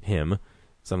 him.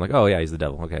 So I'm like, oh yeah, he's the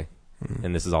devil. Okay,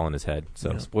 and this is all in his head.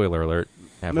 So spoiler alert,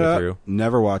 halfway through.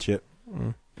 Never watch it.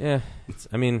 Yeah,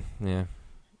 I mean, yeah,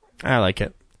 I like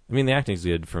it. I mean, the acting's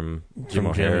good from Jim From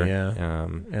O'Hare. yeah.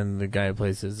 And the guy who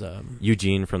plays his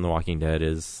Eugene from The Walking Dead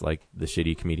is like the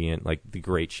shitty comedian, like the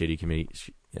great shitty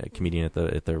comedian at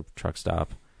the truck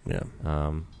stop. Yeah.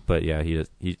 But yeah,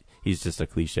 he's just a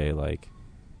cliche like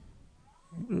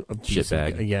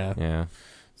shitbag. Yeah. Yeah.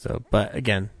 So, but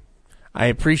again, I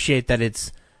appreciate that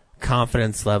its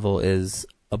confidence level is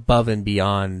above and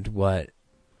beyond what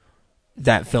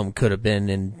that film could have been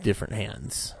in different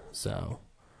hands. So,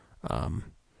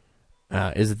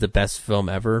 is it the best film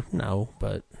ever? No,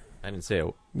 but I didn't say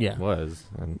it yeah. was.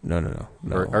 And No.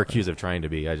 or accused of trying to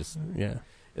be. I just Yeah.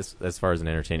 as far as an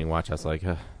entertaining watch, I was like,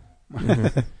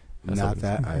 Not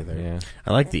that either. yeah.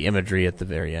 I like the imagery at the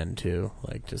very end too,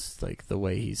 like just like the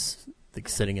way he's like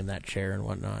sitting in that chair and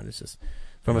whatnot. It's just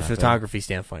from a photography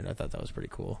standpoint, I thought that was pretty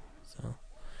cool. So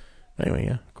anyway,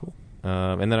 yeah, cool.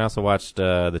 And then I also watched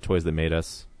The Toys That Made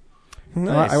Us.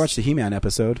 I watched the He-Man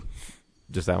episode.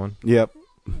 Just that one? Yep.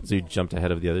 So you jumped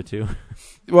ahead of the other two?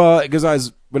 Well,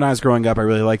 because when I was growing up, I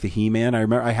really liked the He-Man. I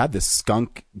remember I had this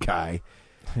skunk guy,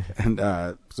 and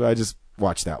so I just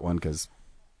watched that one because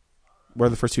what are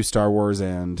the first two, Star Wars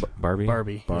and Barbie?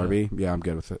 Yeah, I'm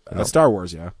good with it. Star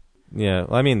Wars, yeah. Yeah,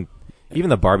 well, I mean, even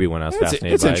the Barbie one I was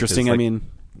fascinated it's by. interesting. Like, I mean,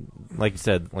 like you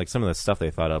said, like some of the stuff they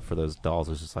thought up for those dolls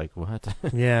was just like, what?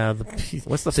 Yeah.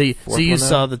 What's the so you one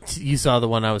saw now? you saw the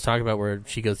one I was talking about where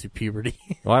she goes through puberty.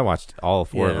 Well, I watched all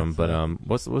four of Yeah, them, but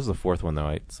what was the fourth one though?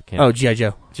 I can't. Oh, G.I.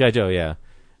 Joe. G.I. Joe, yeah.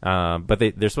 But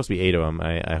there's supposed to be 8 of them.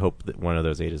 I hope that one of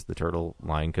those 8 is the turtle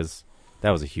line because that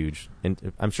was a huge.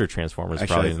 And I'm sure Transformers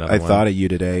probably another I one. thought of you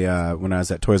today when I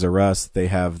was at Toys R Us. They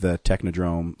have the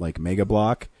Technodrome like Mega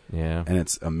Block, Yeah, and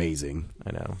it's amazing.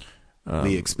 I know.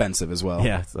 The expensive as well.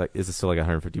 Yeah, it's like, is it still like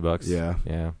 $150?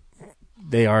 Yeah.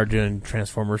 They are doing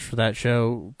Transformers for that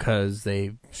show because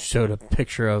they showed a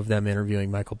picture of them interviewing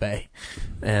Michael Bay,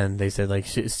 and they said like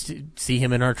see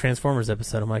him in our Transformers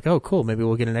episode. I'm like, oh cool, maybe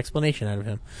we'll get an explanation out of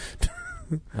him.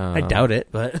 I doubt it,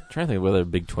 but I'm trying to think of what other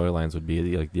big toy lines would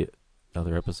be like the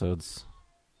other episodes.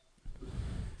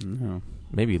 No.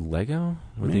 Maybe Lego?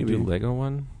 Would they do Lego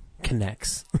one?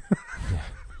 connects.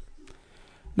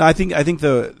 No, I think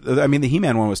the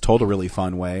He-Man one was told a really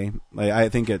fun way. Like I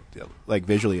think it like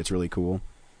visually it's really cool.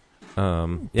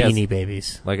 Beanie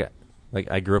Babies. Like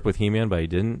I grew up with He-Man, but I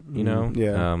didn't. You know.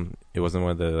 Yeah. It wasn't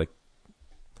one of the like.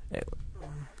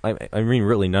 I mean,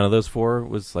 really, none of those 4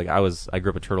 was like I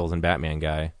grew up a Turtles and Batman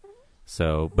guy,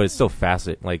 so but it's still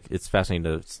fascinating. Like it's fascinating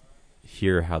to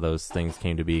hear how those things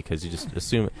came to be because you just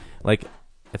assume like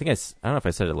I think I don't know if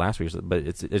I said it last week, but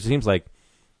it seems like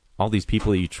all these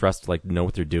people you trust like know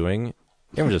what they're doing.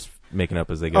 Everyone's just making up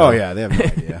as they go. Oh yeah, they have no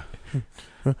idea.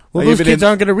 Well, those kids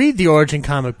aren't going to read the origin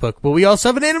comic book, but we also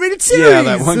have an animated series. Yeah,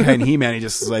 that one guy in He-Man, he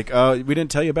just is like, oh, we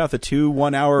didn't tell you about the 2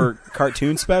 1-hour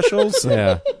cartoon specials?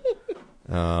 Yeah.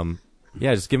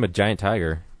 Yeah, just give him a giant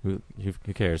tiger. Who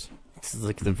cares? This is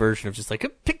like the version of just like,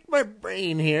 pick my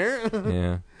brain here.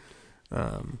 Yeah.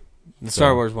 The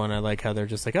Star Wars one, I like how they're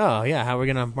just like, oh, yeah, how are we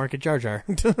going to market Jar Jar?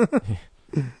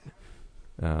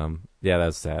 Yeah,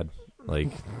 that's sad. Like,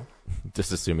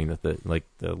 just assuming that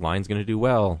the line's going to do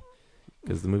well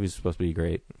because the movie's supposed to be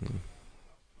great.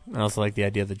 I also like the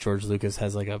idea that George Lucas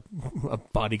has like a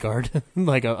bodyguard,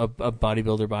 like a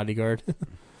bodybuilder bodyguard.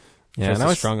 Yeah, and I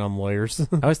was strong on lawyers.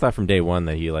 I always thought from day one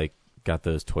that he like got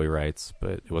those toy rights,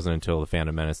 but it wasn't until the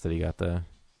Phantom Menace that he got the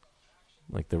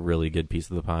really good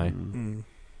piece of the pie. Mm.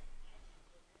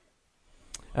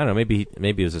 I don't know. Maybe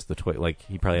it was just the toy. Like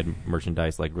he probably had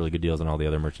merchandise, like really good deals on all the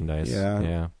other merchandise.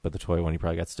 Yeah. But the toy one, he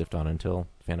probably got stiffed on until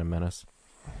Phantom Menace.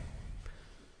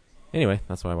 Anyway,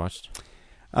 that's what I watched.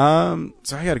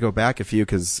 So I got to go back a few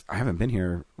because I haven't been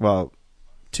here. Well,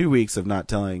 2 weeks of not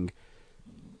telling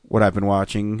what I've been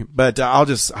watching, but I'll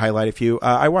just highlight a few.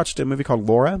 I watched a movie called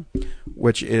Laura,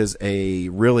 which is a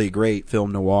really great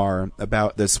film noir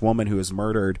about this woman who is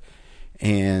murdered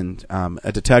and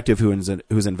a detective who's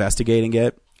investigating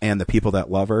it and the people that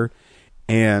love her.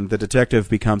 And the detective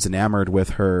becomes enamored with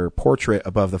her portrait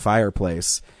above the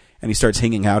fireplace, and he starts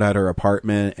hanging out at her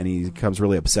apartment, and he becomes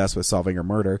really obsessed with solving her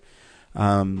murder.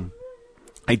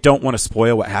 I don't want to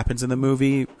spoil what happens in the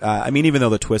movie. I mean, even though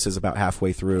the twist is about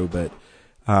halfway through, but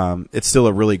It's still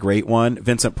a really great one.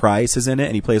 Vincent Price is in it,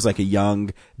 and he plays like a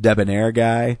young debonair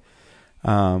guy.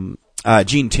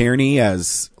 Jean Tierney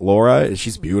as Laura,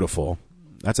 she's beautiful.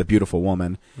 That's a beautiful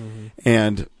woman. Mm-hmm.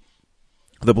 And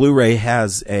the Blu-ray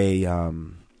has a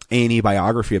A&E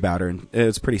biography about her, and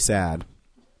it's pretty sad.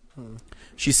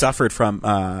 She suffered from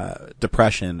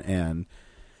depression and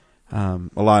a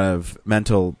lot of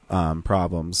mental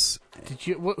problems. Did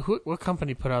you? What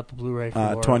company put out the Blu-ray for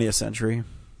Laura? 20th Century.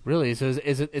 Really? So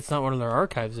is it? It's not one of their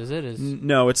archives, is it?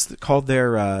 No, it's called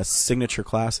their Signature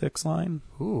Classics line.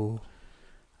 Ooh.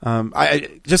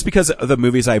 I just because of the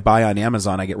movies I buy on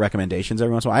Amazon, I get recommendations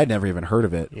every once in a while. I had never even heard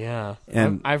of it. Yeah,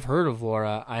 and I've heard of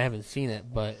Laura. I haven't seen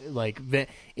it, but like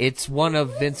it's one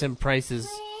of Vincent Price's.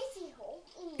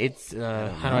 It's how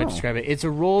do I describe it? It's a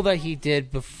role that he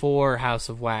did before House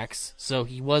of Wax, so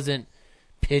he wasn't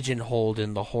pigeonholed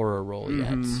in the horror role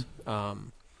yet.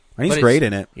 And he's great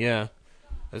in it. Yeah.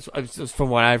 That's from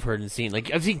what I've heard and seen.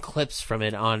 Like I've seen clips from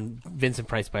it on Vincent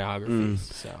Price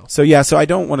biographies. So I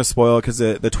don't want to spoil it because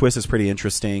the twist is pretty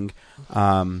interesting,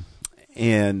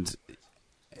 and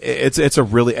it's a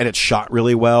really and it's shot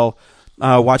really well.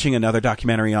 Watching another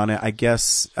documentary on it, I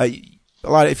guess a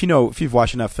lot. If you've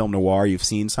watched enough film noir, you've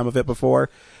seen some of it before,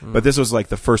 but this was like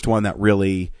the first one that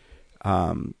really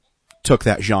took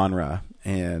that genre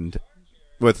and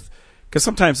because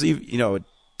sometimes it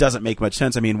doesn't make much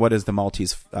sense. I mean, what is the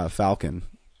Maltese Falcon?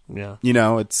 Yeah.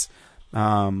 It's,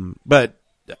 but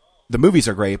the movies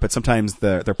are great, but sometimes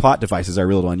their plot devices are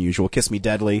a little unusual. Kiss Me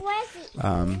Deadly.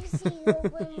 But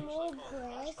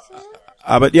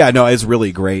yeah, no, it's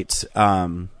really great.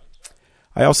 I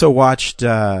also watched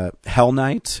Hell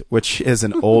Night, which is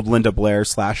an old Linda Blair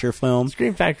slasher film.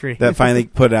 Scream Factory. That finally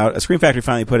put out. Scream Factory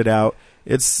finally put it out.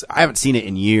 I haven't seen it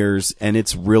in years, and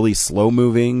it's really slow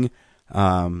moving.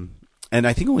 And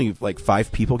I think only like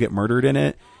 5 people get murdered in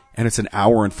it, and it's an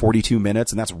hour and 42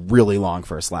 minutes, and that's really long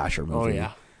for a slasher movie. Oh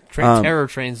yeah, Terror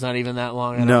Train's not even that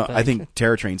long. I think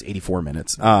Terror Train's 84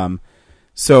 minutes.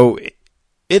 So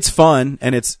it's fun,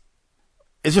 and it's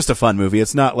just a fun movie.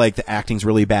 It's not like the acting's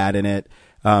really bad in it.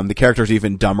 The characters are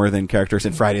even dumber than characters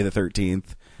in Friday the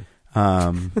 13th.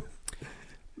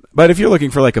 But if you're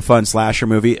looking for like a fun slasher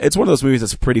movie, it's one of those movies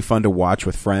that's pretty fun to watch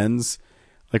with friends,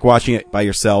 like watching it by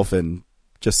yourself and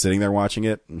just sitting there watching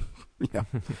it. Yeah.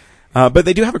 But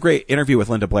they do have a great interview with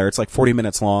Linda Blair. It's like 40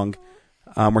 minutes long,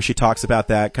 where she talks about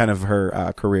that kind of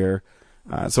her career.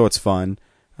 So it's fun.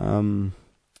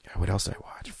 What else did I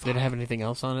watch? Did it have anything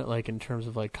else on it, like in terms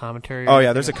of like commentary? Oh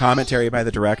yeah, there's a commentary by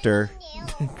the director.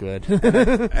 Good.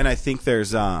 and I think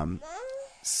there's 5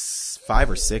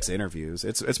 or 6 interviews.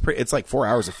 It's like 4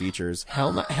 hours of features.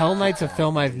 Hell Night's a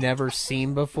film I've never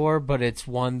seen before, but it's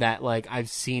one that like I've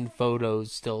seen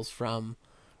stills from,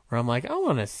 where I'm like, I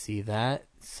want to see that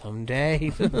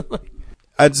someday.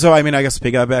 So I mean, I guess to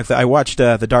pick up back, I watched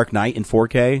The Dark Knight in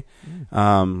 4K,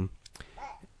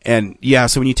 and yeah,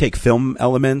 so when you take film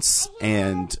elements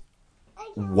and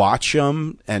watch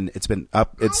them, and it's been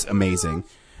up, it's amazing.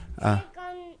 I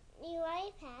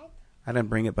didn't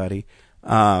bring it, buddy.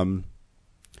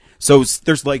 So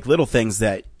there's like little things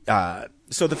that,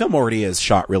 so the film already is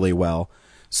shot really well.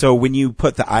 So when you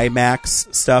put the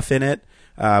IMAX stuff in it,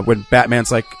 when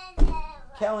Batman's like,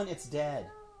 Kellen, it's dead.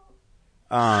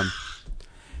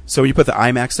 So when you put the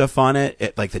IMAX stuff on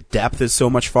it, like the depth is so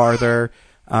much farther.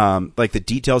 Like the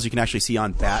details you can actually see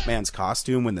on Batman's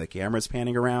costume when the camera's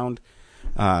panning around.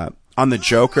 On the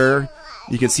Joker,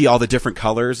 you can see all the different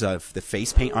colors of the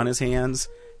face paint on his hands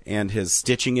and his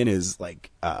stitching in his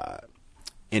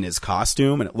in his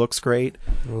costume, and it looks great.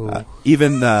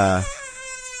 Even the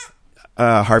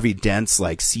Harvey Dent's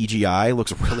like CGI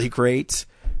looks really great.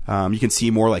 You can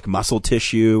see more like muscle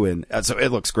tissue, and so it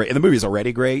looks great. And the movie's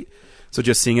already great, so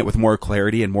just seeing it with more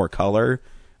clarity and more color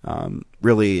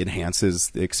really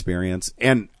enhances the experience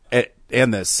and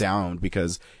the sound,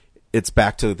 because it's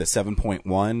back to the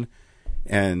 7.1,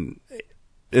 and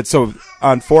it's so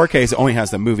on 4K it only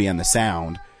has the movie and the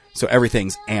sound, so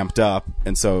everything's amped up,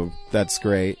 and so that's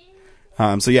great.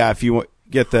 So yeah, if you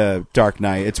get the Dark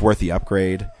Knight, it's worth the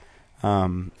upgrade.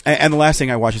 And the last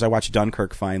thing I watched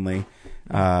Dunkirk finally,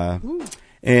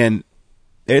 and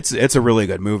it's a really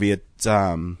good movie. It's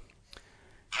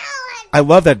I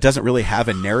love that it doesn't really have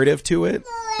a narrative to it.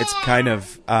 It's kind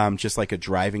of just like a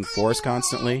driving force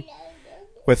constantly.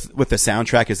 With the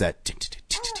soundtrack is that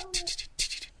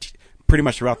pretty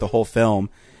much throughout the whole film.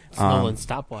 It's Nolan's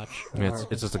stopwatch. I mean,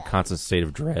 it's just a constant state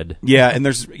of dread. Yeah, and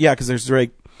because there's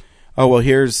like, oh well,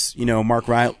 here's Mark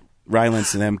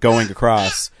Rylance and them going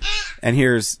across, and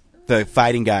here's the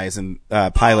fighting guys and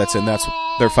pilots, and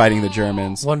they're fighting the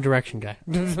Germans. One Direction guy.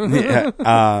 Yeah,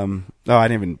 I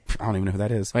don't even know who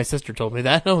that is. My sister told me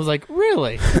that. I was like,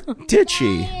 really? Did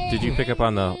she? Did you pick up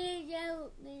on the?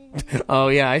 Oh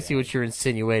yeah, I see what you're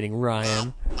insinuating,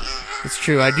 Ryan. It's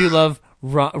true. I do love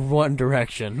One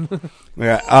Direction.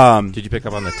 Yeah. Did you pick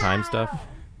up on the time stuff?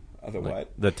 The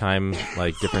what? The time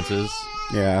differences.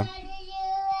 Yeah.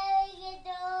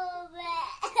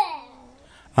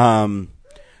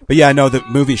 But yeah, no, the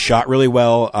movie's shot really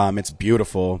well. It's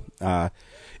beautiful.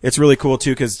 It's really cool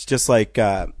too, because just like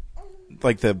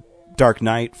the Dark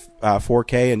Knight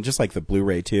 4K and just like the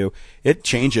Blu-ray too, it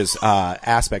changes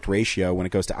aspect ratio when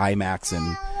it goes to IMAX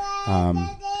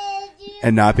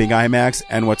and not being IMAX.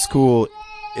 And what's cool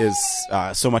is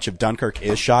so much of Dunkirk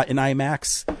is shot in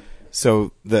IMAX,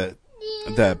 so the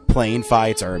plane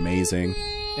fights are amazing.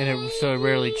 And it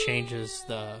rarely changes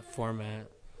the format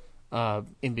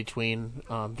in between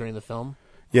during the film.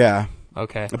 Yeah.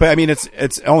 Okay. But I mean,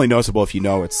 it's only noticeable if you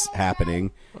know it's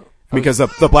happening, because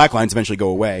the black lines eventually go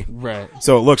away. Right.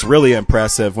 So it looks really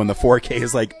impressive when the 4K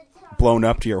is like blown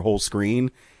up to your whole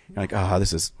screen. You're like,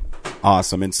 this is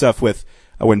awesome. And stuff with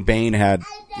when Bane had,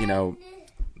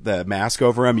 the mask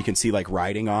over him, you can see like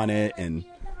writing on it and.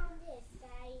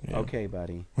 Yeah. Okay,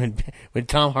 buddy. When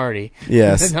Tom Hardy.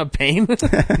 Yes. Not Bane.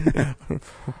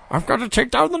 I've got to take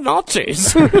down the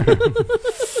Nazis.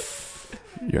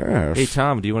 Yes. Hey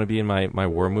Tom, do you want to be in my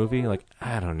war movie? Like,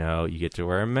 I don't know. You get to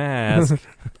wear a mask.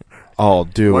 I'll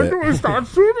do it. When do we start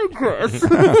shooting, Chris?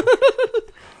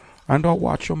 And I'll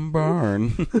watch them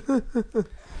burn.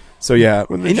 So yeah,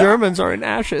 when the Germans are in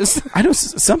ashes. I know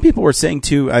some people were saying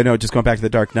too. I know, just going back to the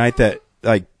Dark Knight, that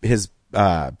like his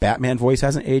Batman voice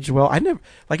hasn't aged well.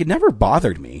 It never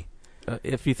bothered me.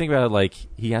 If you think about it, like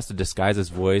he has to disguise his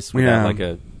voice without like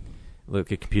a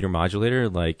computer modulator.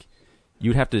 Like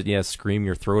you'd have to scream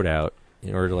your throat out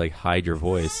in order to like hide your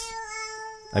voice.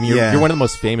 I mean, you're one of the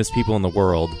most famous people in the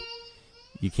world.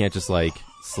 You can't just like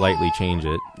slightly change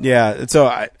it. Yeah, so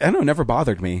I don't know, it never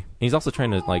bothered me. And he's also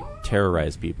trying to like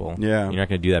terrorize people. Yeah, you're not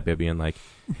going to do that by being like,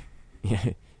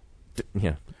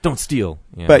 don't steal.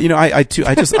 Yeah. But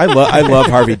I love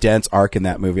Harvey Dent's arc in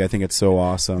that movie. I think it's so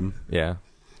awesome. Yeah.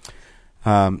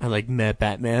 I like Matt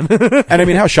Batman. And I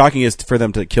mean, how shocking it is for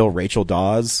them to kill Rachel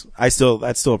Dawes. That's still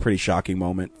a pretty shocking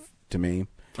moment to me.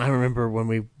 I remember when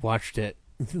we watched it,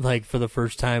 like for the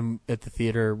first time at the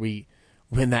theater,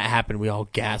 when that happened, we all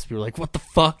gasped. We were like, "What the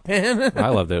fuck, man?" I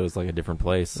loved it. It was like a different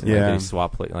place. Yeah. Like,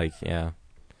 swap But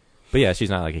yeah, she's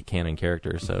not like a canon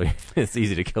character, so it's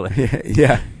easy to kill her.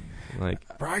 Yeah. Like,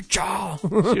 Rachel.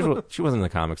 she wasn't in the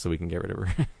comics, so we can get rid of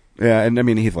her. Yeah, and I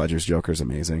mean, Heath Ledger's Joker's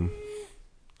amazing.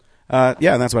 And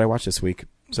that's what I watched this week.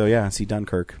 So yeah, see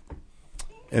Dunkirk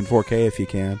in 4K if you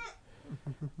can.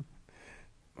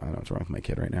 I don't know what's wrong with my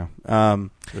kid right now.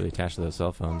 Really attached to those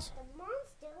cell phones.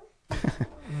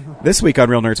 This week on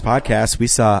Real Nerds Podcast, we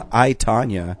saw I,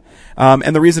 Tonya.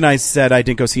 And the reason I said I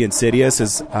didn't go see Insidious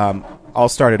is, I'll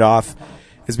start it off,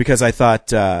 is because I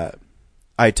thought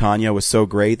I, Tonya was so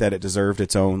great that it deserved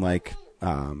its own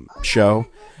show.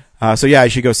 So yeah, I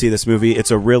should go see this movie.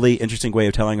 It's a really interesting way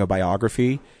of telling a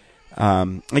biography.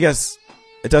 I guess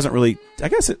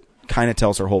it kind of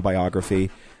tells her whole biography.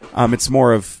 It's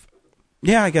more of,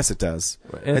 I guess it does.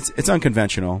 It's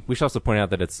unconventional. We should also point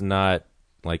out that it's not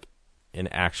like an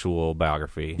actual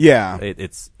biography. Yeah.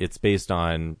 It's based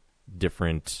on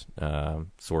different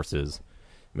sources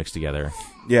mixed together.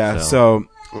 Yeah, so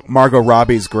Margot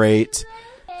Robbie's great.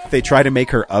 They try to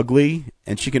make her ugly,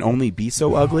 and she can only be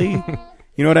so ugly.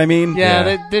 You know what I mean?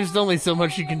 Yeah, there's only so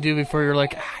much you can do before you're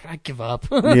like, I give up.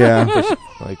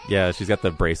 Yeah. She's got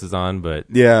the braces on, but...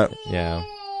 Yeah.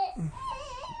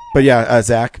 But yeah,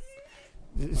 Zach?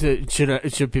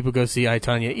 Should people go see I,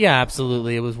 Tonya? Yeah,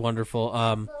 absolutely. It was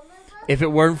wonderful. If it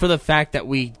weren't for the fact that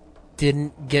we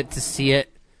didn't get to see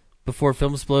it before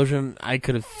Film Explosion, I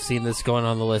could have seen this going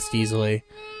on the list easily.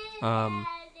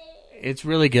 It's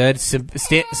really good.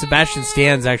 Sebastian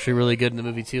Stan's actually really good in the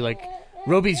movie too. Like,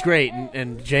 Roby's great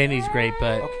and Janie's great,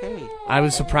 but I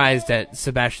was surprised at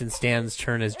Sebastian Stan's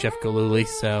turn as Jeff Galooly,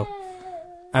 so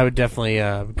I would definitely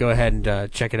go ahead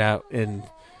and check it out. And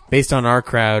based on our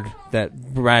crowd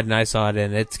that Brad and I saw it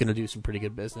in, it's going to do some pretty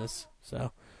good business.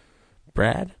 So,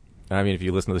 Brad? I mean, if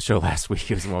you listen to the show last week,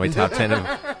 it was one of my top 10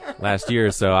 of last year,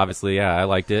 so obviously, I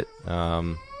liked it.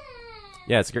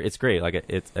 It's great. Like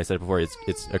I said before,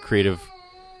 it's a creative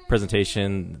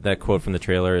presentation. That quote from the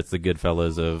trailer, it's the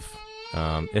Goodfellas of...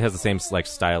 it has the same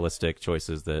stylistic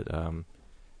choices that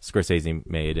Scorsese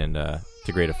made, and to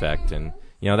great effect. And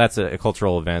that's a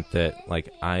cultural event that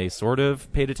I sort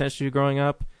of paid attention to growing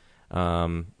up.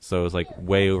 So it was like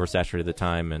way oversaturated at the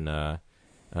time, and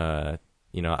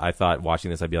I thought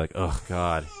watching this I'd be like, oh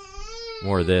god,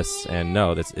 more of this. And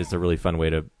no, it's a really fun way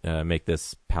to make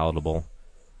this palatable.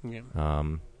 Yeah.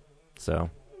 So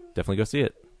definitely go see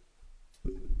it.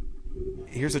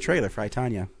 Here's a trailer for I,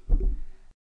 Tonya.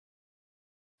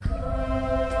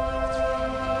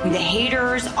 The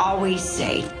haters always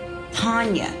say,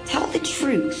 Tonya, tell the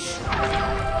truth.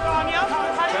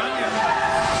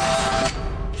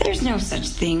 There's no such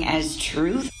thing as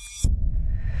truth.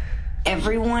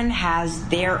 Everyone has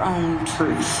their own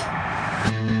truth.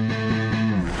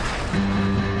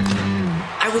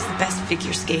 I was the best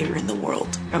figure skater in the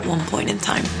world at one point in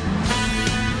time.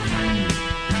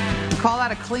 Call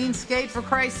that a clean skate, for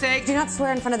Christ's sake? Do not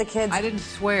swear in front of the kids. I didn't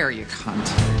swear, you cunt.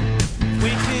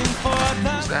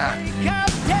 Who's that?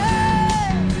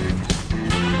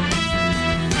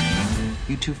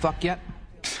 You two fuck yet?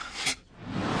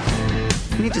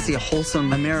 You need to see a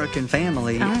wholesome American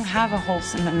family. I don't have a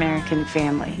wholesome American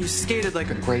family. You skated like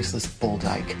a graceless bull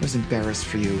dyke. I was embarrassed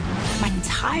for you. My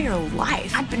entire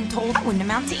life, I've been told I wouldn't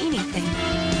amount to anything.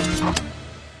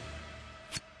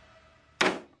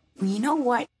 You know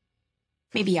what?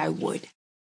 Maybe I would.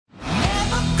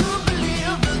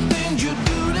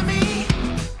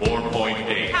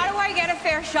 4.8. How do I get a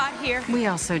fair shot here? We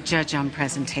also judge on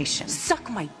presentation. Suck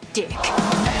my dick.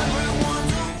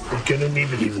 We're gonna need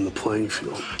to even the playing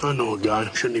field. I know a guy,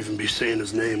 shouldn't even be saying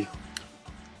his name.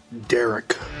 Derek.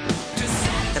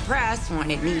 The press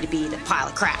wanted me to be the pile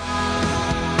of crap.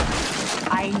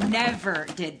 I never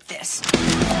did this.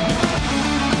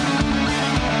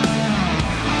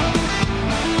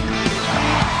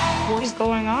 What is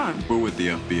going on? We're with the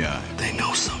FBI. They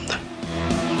know something.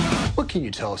 What can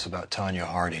you tell us about Tonya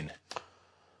Harding?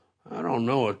 I don't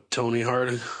know a Tony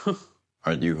Harding.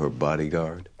 Aren't you her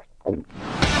bodyguard? When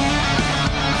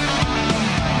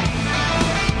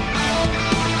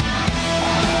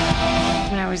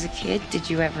I was a kid, did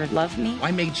you ever love me?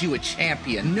 I made you a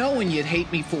champion, knowing you'd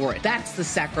hate me for it. That's the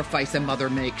sacrifice a mother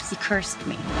makes. You cursed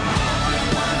me.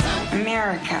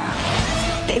 America.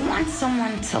 They want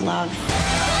someone to love,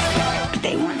 but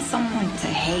they want someone to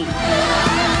hate.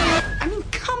 I mean,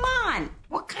 come on.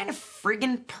 What kind of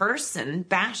friggin' person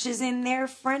bashes in their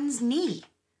friend's knee?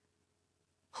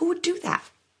 Who would do that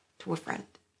to a friend?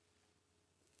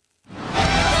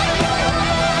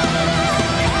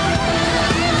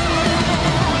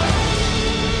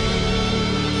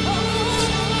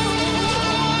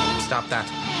 Stop that.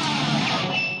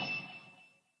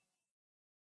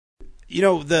 You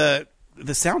know, the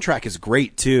soundtrack is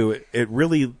great too. It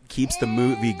really keeps the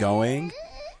movie going.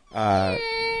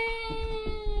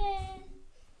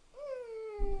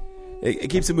 It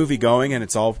keeps the movie going, and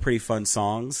it's all pretty fun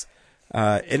songs.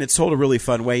 And it's told a really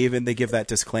fun way. Even they give that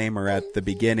disclaimer at the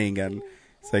beginning, and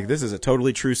it's like, this is a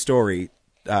totally true story.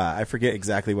 I forget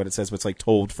exactly what it says, but it's like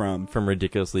told from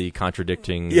ridiculously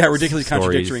contradicting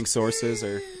contradicting sources,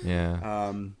 or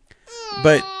yeah.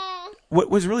 But what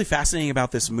was really fascinating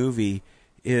about this movie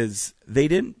is they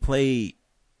didn't play.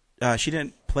 She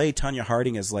didn't play Tonya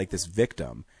Harding as like this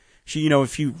victim. She,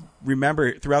 if you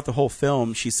remember throughout the whole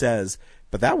film, she says,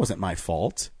 "But that wasn't my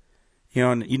fault."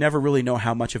 And you never really know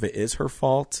how much of it is her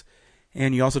fault,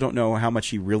 and you also don't know how much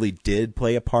she really did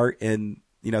play a part in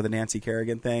the Nancy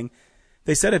Kerrigan thing.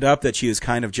 They set it up that she was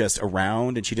kind of just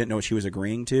around and she didn't know what she was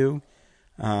agreeing to.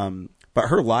 But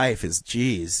her life is,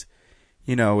 geez,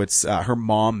 it's her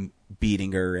mom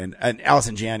beating her, and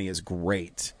Allison Janney is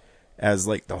great as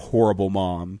like the horrible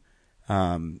mom.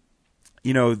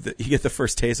 You get the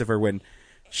first taste of her when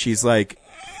she's like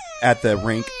at the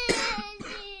rink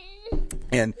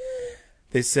and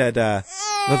they said,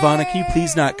 LaVonna, can you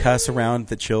please not cuss around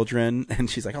the children? And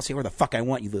she's like, I'll say where the fuck I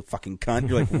want, you little fucking cunt.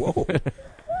 You're like, whoa.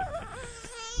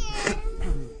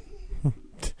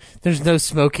 There's no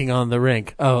smoking on the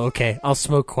rink. Oh, okay. I'll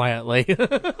smoke quietly.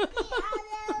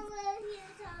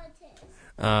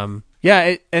 In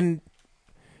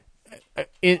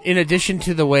addition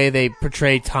to the way they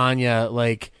portray Tonya,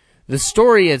 like the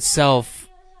story itself,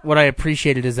 what I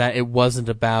appreciated is that it wasn't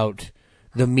about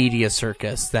the media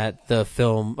circus that the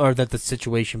film or that the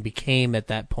situation became at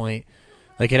that point.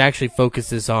 Like, it actually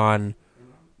focuses on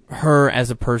her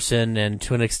as a person and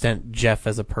to an extent Jeff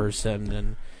as a person.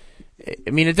 And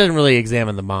I mean, it doesn't really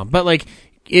examine the mom, but like,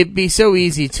 it'd be so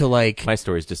easy to like, my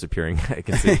story's disappearing. I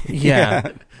can see.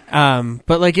 Yeah.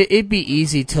 But like, it'd be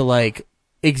easy to like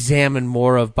examine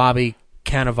more of Bobby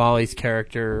Cannavale's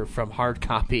character from Hard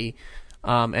Copy,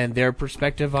 and their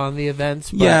perspective on the events.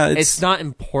 But it's not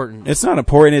important. It's not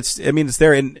important. It's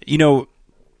there. And,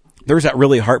 there's that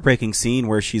really heartbreaking scene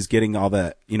where she's getting all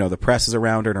the, the press is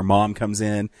around her and her mom comes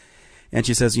in and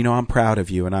she says, I'm proud of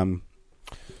you, and I'm,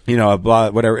 blah,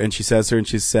 whatever. And she says to her, and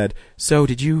she said, so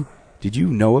did you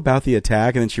know about the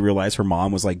attack? And then she realized her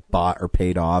mom was like bought or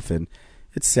paid off, and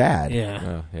it's sad.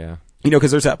 Yeah. Yeah.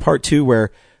 Because there's that part too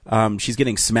where she's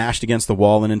getting smashed against the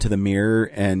wall and into the mirror,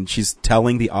 and she's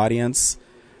telling the audience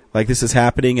like this is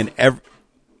happening, and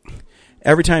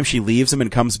every time she leaves him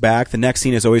and comes back, the next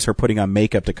scene is always her putting on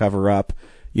makeup to cover up,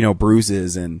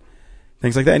 bruises and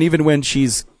things like that. And even when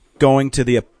she's going to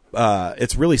the,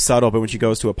 it's really subtle, but when she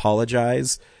goes to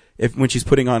apologize, when she's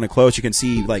putting on a clothes, you can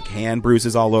see like hand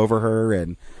bruises all over her,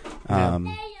 and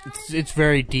it's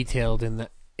very detailed in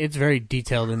that. It's very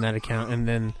detailed in that account, and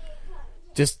then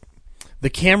just the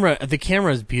camera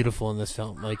is beautiful in this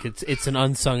film. Like it's an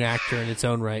unsung actor in its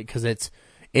own right, because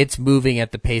it's moving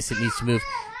at the pace it needs to move.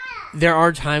 There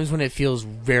are times when it feels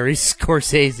very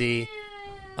Scorsese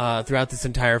throughout this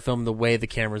entire film, the way the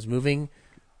camera's moving.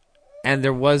 And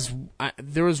there was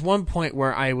one point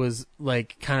where I was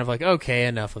like, kind of like, okay,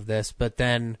 enough of this. But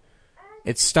then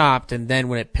it stopped, and then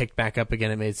when it picked back up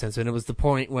again, it made sense. And it was the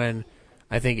point when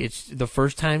I think it's the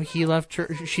first time she left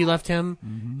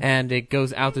him, and it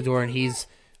goes out the door, and he's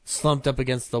slumped up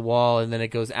against the wall, and then it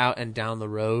goes out and down the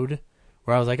road,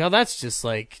 where I was like, oh, that's just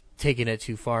like taking it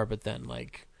too far. But then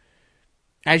like,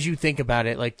 as you think about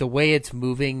it, like the way it's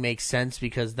moving makes sense,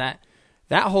 because that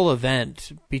whole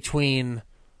event between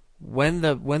when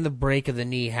the break of the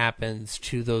knee happens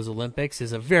to those Olympics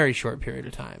is a very short period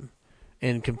of time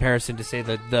in comparison to, say,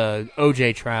 the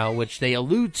OJ trial, which they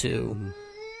allude to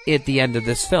at the end of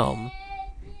this film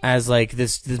as like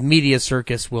this media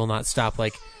circus will not stop.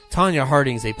 Like Tonya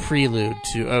Harding's a prelude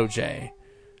to OJ.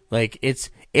 Like it's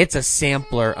a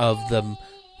sampler of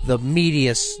the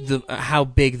media, how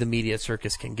big the media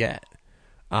circus can get,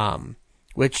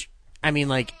 which I mean,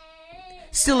 like,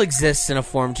 still exists in a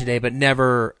form today, but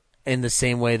never in the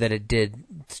same way that it did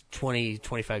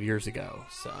 25 years ago.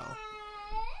 So,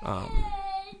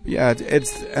 yeah,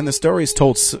 and the story's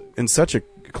told in such a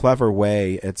clever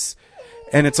way. It's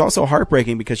also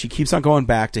heartbreaking because she keeps on going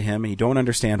back to him, and you don't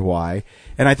understand why.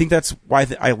 And I think that's why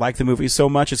I like the movie so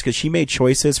much, is because she made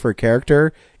choices for a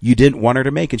character you didn't want her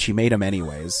to make, and she made them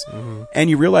anyways. Mm-hmm. And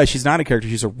you realize she's not a character;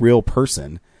 she's a real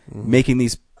person making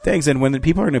these things. And when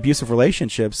people are in abusive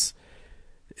relationships,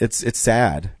 it's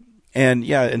sad. And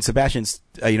yeah, and Sebastian,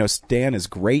 Stan is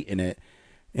great in it,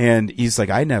 and he's like,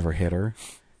 I never hit her.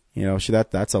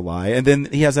 That's a lie. And then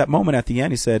he has that moment at the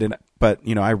end. He said, but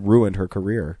I ruined her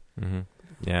career. Mm-hmm.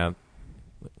 Yeah.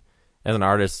 As an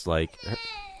artist, like,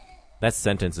 that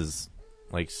sentence is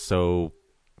like so,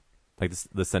 like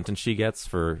the sentence she gets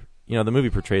for, the movie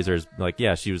portrays her as like,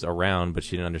 yeah, she was around, but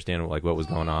she didn't understand what was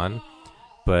going on.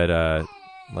 But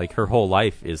like her whole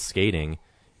life is skating,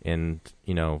 and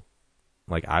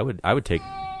like I would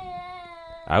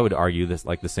argue this,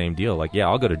 like, the same deal. Like, yeah,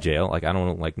 I'll go to jail. Like, I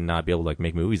don't like not be able to like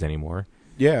make movies anymore.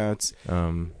 Yeah, it's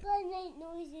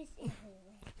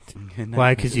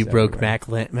why? Because you broke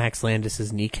Max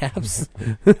Landis's kneecaps.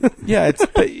 Yeah,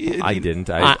 I didn't.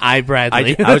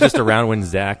 Bradley. I was just around when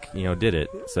Zach, did it.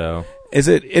 So is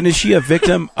she a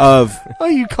victim of?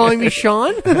 Are you calling me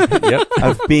Sean? Yep.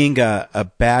 Of being a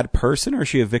bad person, or is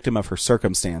she a victim of her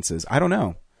circumstances? I don't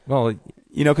know. Well,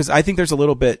 because I think there's a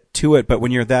little bit to it. But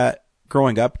when you're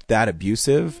growing up that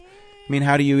abusive, I mean,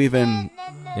 how do you even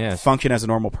function as a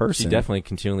normal person? She definitely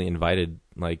continually invited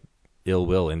like ill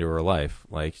will into her life.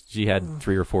 Like, she had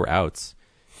 3 or 4 outs.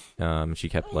 She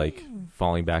kept like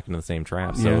falling back into the same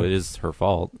trap. So it is her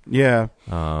fault. Yeah.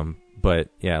 But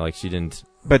yeah, like, she didn't.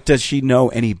 But does she know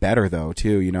any better though?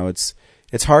 Too,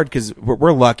 it's hard because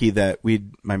we're lucky that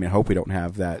hope we don't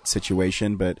have that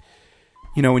situation. But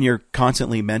when you're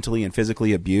constantly mentally and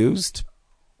physically abused,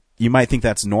 you might think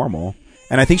that's normal.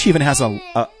 And I think she even has a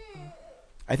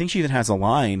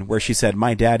line where she said,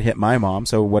 "My dad hit my mom,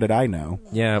 so what did I know?"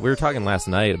 Yeah, we were talking last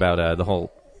night about the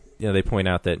whole. They point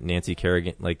out that Nancy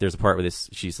Kerrigan, like, there's a part where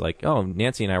she's like, "Oh,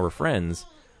 Nancy and I were friends,"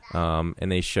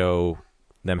 and they show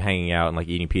them hanging out and like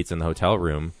eating pizza in the hotel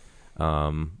room.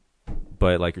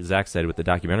 But like Zach said, with the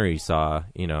documentary he saw,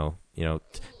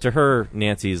 to her,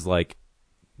 Nancy's like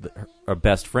her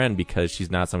best friend because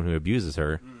she's not someone who abuses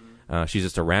her. She's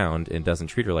just around and doesn't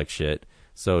treat her like shit.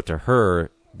 So to her,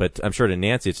 but I'm sure to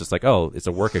Nancy, it's just like, oh, it's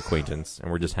a work acquaintance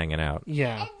and we're just hanging out.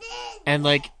 Yeah. And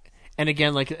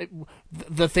again,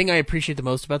 the thing I appreciate the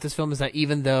most about this film is that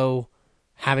even though,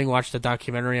 having watched the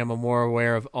documentary, I'm more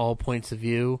aware of all points of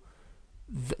view,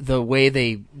 the way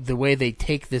they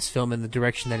take this film in the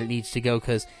direction that it needs to go,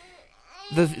 because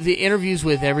the interviews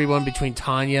with everyone between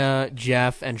Tonya,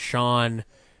 Jeff, and Sean,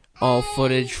 all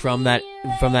footage from that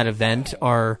event,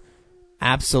 are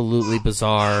absolutely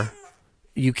bizarre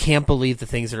you can't believe the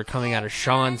things that are coming out of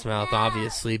Sean's mouth,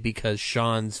 obviously, because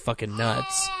Sean's fucking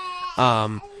nuts.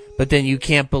 But then you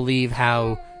can't believe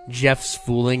how Jeff's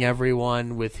fooling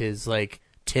everyone with his like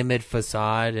timid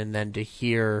facade, and then to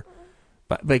hear,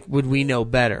 but like, would we know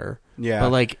better? Yeah.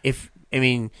 But like,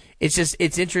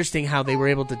 it's interesting how they were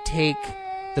able to take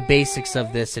the basics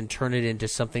of this and turn it into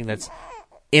something that's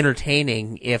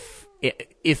entertaining, if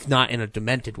not in a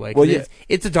demented way. Well, yeah.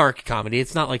 It's a dark comedy.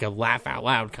 It's not like a laugh out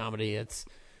loud comedy. It's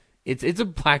a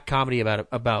black comedy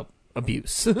about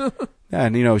abuse. Yeah,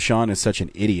 and Sean is such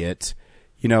an idiot,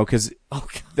 because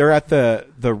they're at the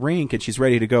rink and she's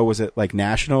ready to go. Was it like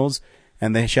nationals?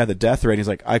 And then she had the death threat. And he's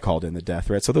like, I called in the death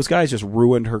threat. So those guys just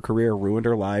ruined her career, ruined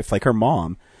her life. Like her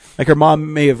mom. Like her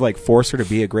mom may have like forced her to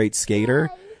be a great skater,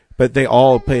 but they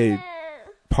all played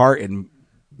part in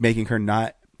making her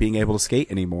not being able to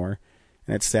skate anymore.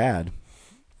 And it's sad.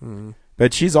 Mm.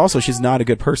 But she's not a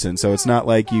good person. So it's not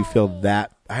like you feel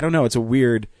that. I don't know. It's a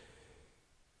weird.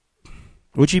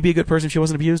 Would she be a good person if she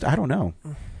wasn't abused? I don't know.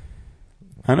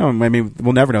 I don't know. I mean,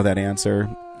 we'll never know that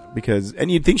answer. And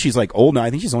you'd think she's like old now. I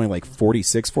think she's only like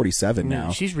 46, 47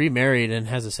 now. She's remarried and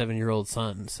has a 7-year-old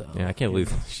son. So yeah, I can't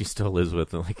believe she still lives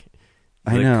with him. Like,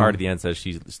 I the know. card at the end says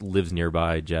she lives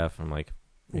nearby Jeff. I'm like,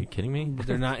 are you kidding me? But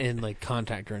they're not in like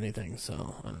contact or anything,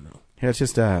 so I don't know. Yeah, it's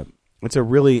just it's a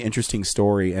really interesting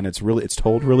story, and it's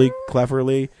told really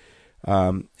cleverly.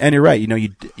 And you're right.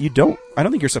 You don't. I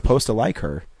don't think you're supposed to like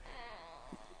her.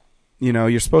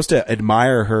 You're supposed to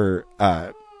admire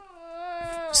her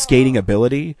skating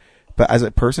ability, but as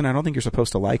a person, I don't think you're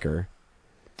supposed to like her.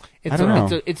 I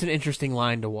don't know. It's an interesting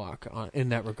line to walk on in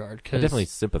that regard. I definitely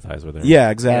sympathize with her. Yeah,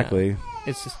 exactly. Yeah.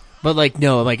 It's just, but like,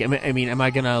 no, like, I mean, am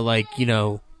I gonna like,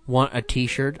 want a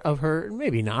T-shirt of her?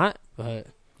 Maybe not, but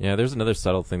yeah. There's another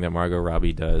subtle thing that Margot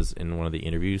Robbie does in one of the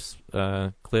interviews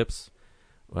clips,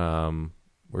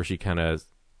 where she kind of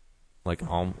like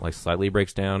slightly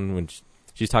breaks down when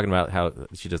she's talking about how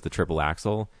she does the triple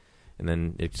axel, and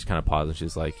then it just kind of pauses. And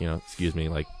she's like, excuse me,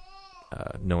 like.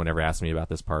 No one ever asked me about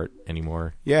this part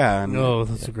anymore. Yeah. No,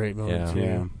 that's a great moment. Yeah.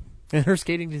 Too. And her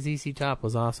skating to ZZ Top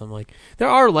was awesome. Like, there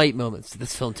are light moments to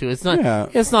this film too. It's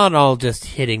not all just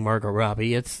hitting Margot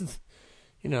Robbie. It's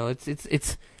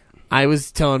I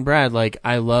was telling Brad, like,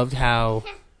 I loved how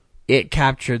it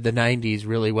captured the 90s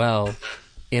really well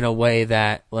in a way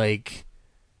that like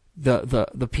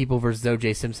the People vs.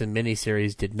 O.J. Simpson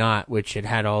miniseries did not, which it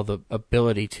had all the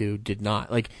ability to, did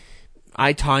not. Like,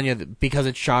 I, Tonya, because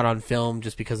it's shot on film,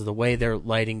 just because of the way they're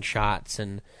lighting shots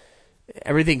and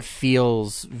everything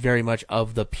feels very much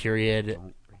of the period,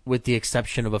 with the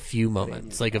exception of a few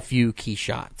moments, like a few key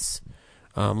shots.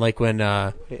 Like when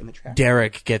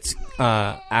Derek gets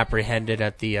apprehended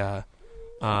at the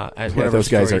those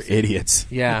guys are idiots.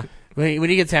 Yeah. When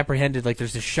he gets apprehended, like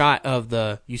there's a shot of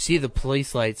you see the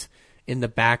police lights in the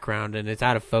background and it's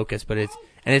out of focus, but it's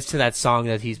to that song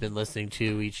that he's been listening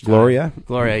to each time.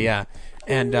 Gloria, yeah.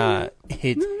 And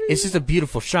it's just a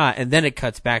beautiful shot, and then it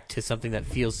cuts back to something that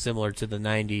feels similar to the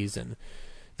 90s, and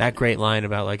that great line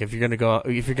about like if you're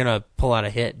gonna pull out a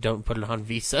hit, don't put it on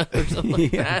Visa or something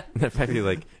like that. The fact that he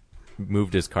like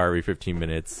moved his car every 15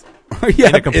 minutes yeah,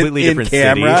 in a completely different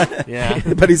camera. city.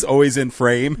 Yeah. But he's always in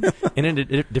frame. In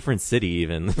a different city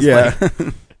even. It's yeah.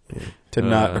 like, to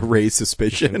not raise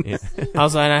suspicion. Yeah.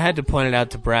 Also, and I had to point it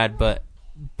out to Brad, but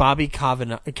Bobby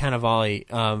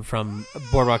Cannavale from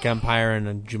Boardwalk Empire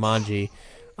and Jumanji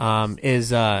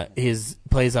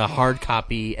plays a hard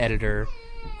copy editor,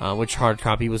 which hard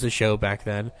copy was a show back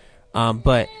then.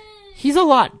 But he's a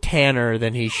lot tanner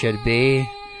than he should be,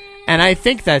 and I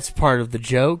think that's part of the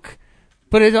joke.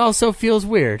 But it also feels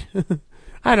weird.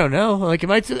 I don't know. Like,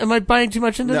 am I buying too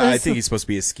much into this? I think he's supposed to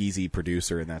be a skeezy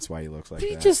producer, and that's why he looks like that.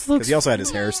 He just looks. 'Cause he also had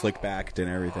his hair slicked back and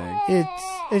everything.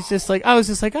 It's just like I was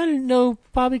just like I didn't know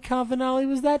Bobby Cannavale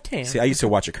was that tan. See, I used to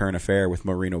watch A Current Affair with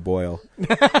Maureen O'Boyle.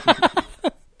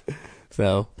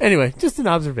 So anyway, just an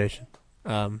observation.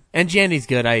 And Jandy's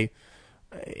good.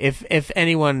 If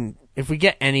we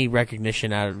get any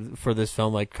recognition for this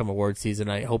film, like come award season,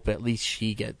 I hope at least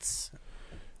she gets.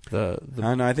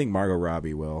 I think Margot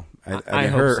Robbie will. I mean,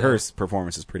 hope her so.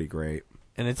 performance is pretty great.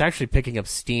 And it's actually picking up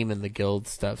steam in the Guild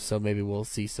stuff, so maybe we'll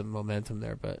see some momentum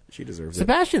there. But she deserves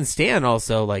Sebastian Stan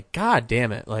also, like, god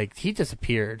damn it, like he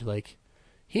disappeared. Like,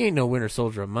 he ain't no Winter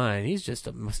Soldier of mine. He's just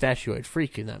a mustachioid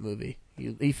freak in that movie.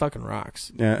 He fucking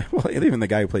rocks. Yeah, well, even the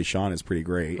guy who plays Sean is pretty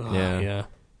great. Yeah.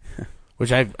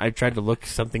 Which I've tried to look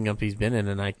something up he's been in,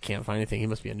 and I can't find anything. He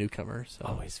must be a newcomer. So.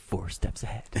 Always 4 steps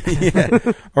ahead.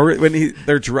 Yeah. Or when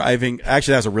they're driving.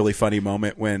 Actually, that was a really funny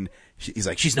moment when he's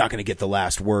like, she's not going to get the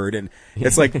last word. And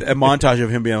it's like a montage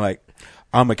of him being like,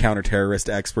 I'm a counterterrorist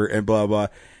expert and blah, blah.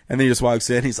 And then he just walks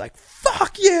in. He's like,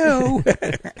 "Fuck you."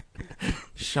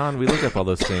 Sean, we looked up all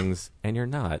those things, and you're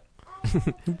not.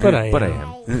 But I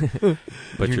am.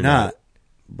 But you're not.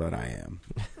 But I am.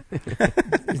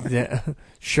 Yeah.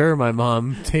 Sure, my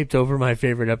mom taped over my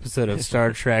favorite episode of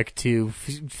Star Trek to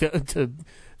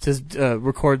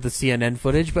record the CNN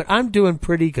footage, but I'm doing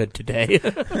pretty good today.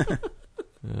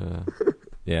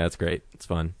 Yeah, it's great. It's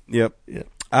fun. Yep.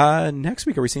 Next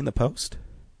week, are we seeing The Post?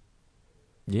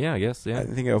 Yeah, I guess. Yeah, I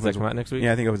think it opens come out next week.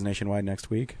 Yeah, I think it opens nationwide next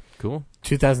week. Cool.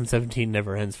 2017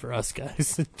 never ends for us,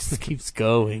 guys. It just keeps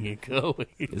going and going.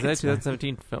 Is that a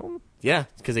 2017 film? Yeah,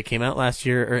 because it came out last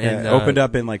year. It opened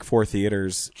up in like 4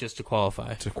 theaters just to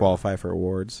qualify for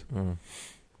awards.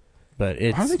 But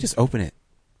it's, why don't they just open it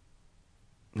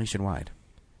nationwide?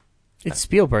 It's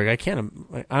Spielberg. I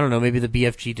don't know. Maybe the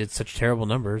BFG did such terrible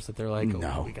numbers that they're like,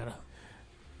 no, we gotta.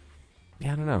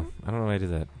 Yeah, I don't know. I don't know why I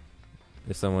did that.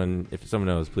 If someone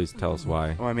knows, please tell us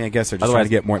why. Well, I mean, I guess they're just trying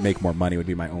to make more money would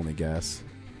be my only guess.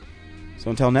 So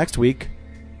until next week,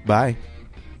 bye.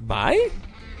 Bye?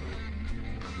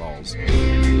 Balls.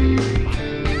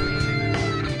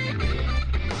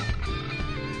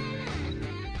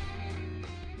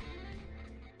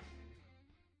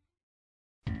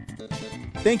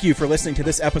 Thank you for listening to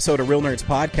this episode of Real Nerds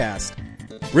Podcast.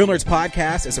 Real Nerds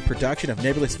Podcast is a production of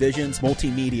Nebulous Visions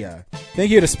Multimedia. Thank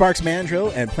you to Sparks Mandrill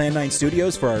and Plan 9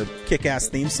 Studios for our kick-ass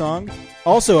theme song.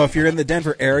 Also, if you're in the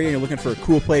Denver area and you're looking for a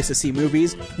cool place to see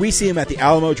movies, we see them at the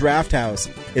Alamo Draft House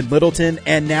in Littleton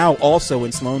and now also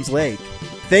in Sloan's Lake.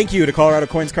 Thank you to Colorado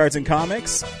Coins, Cards, and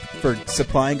Comics for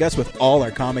supplying us with all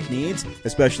our comic needs,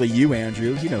 especially you,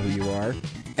 Andrew. You know who you are.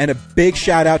 And a big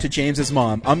shout out to James's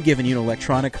mom. I'm giving you an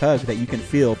electronic hug that you can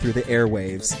feel through the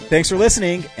airwaves. Thanks for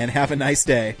listening, and have a nice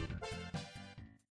day.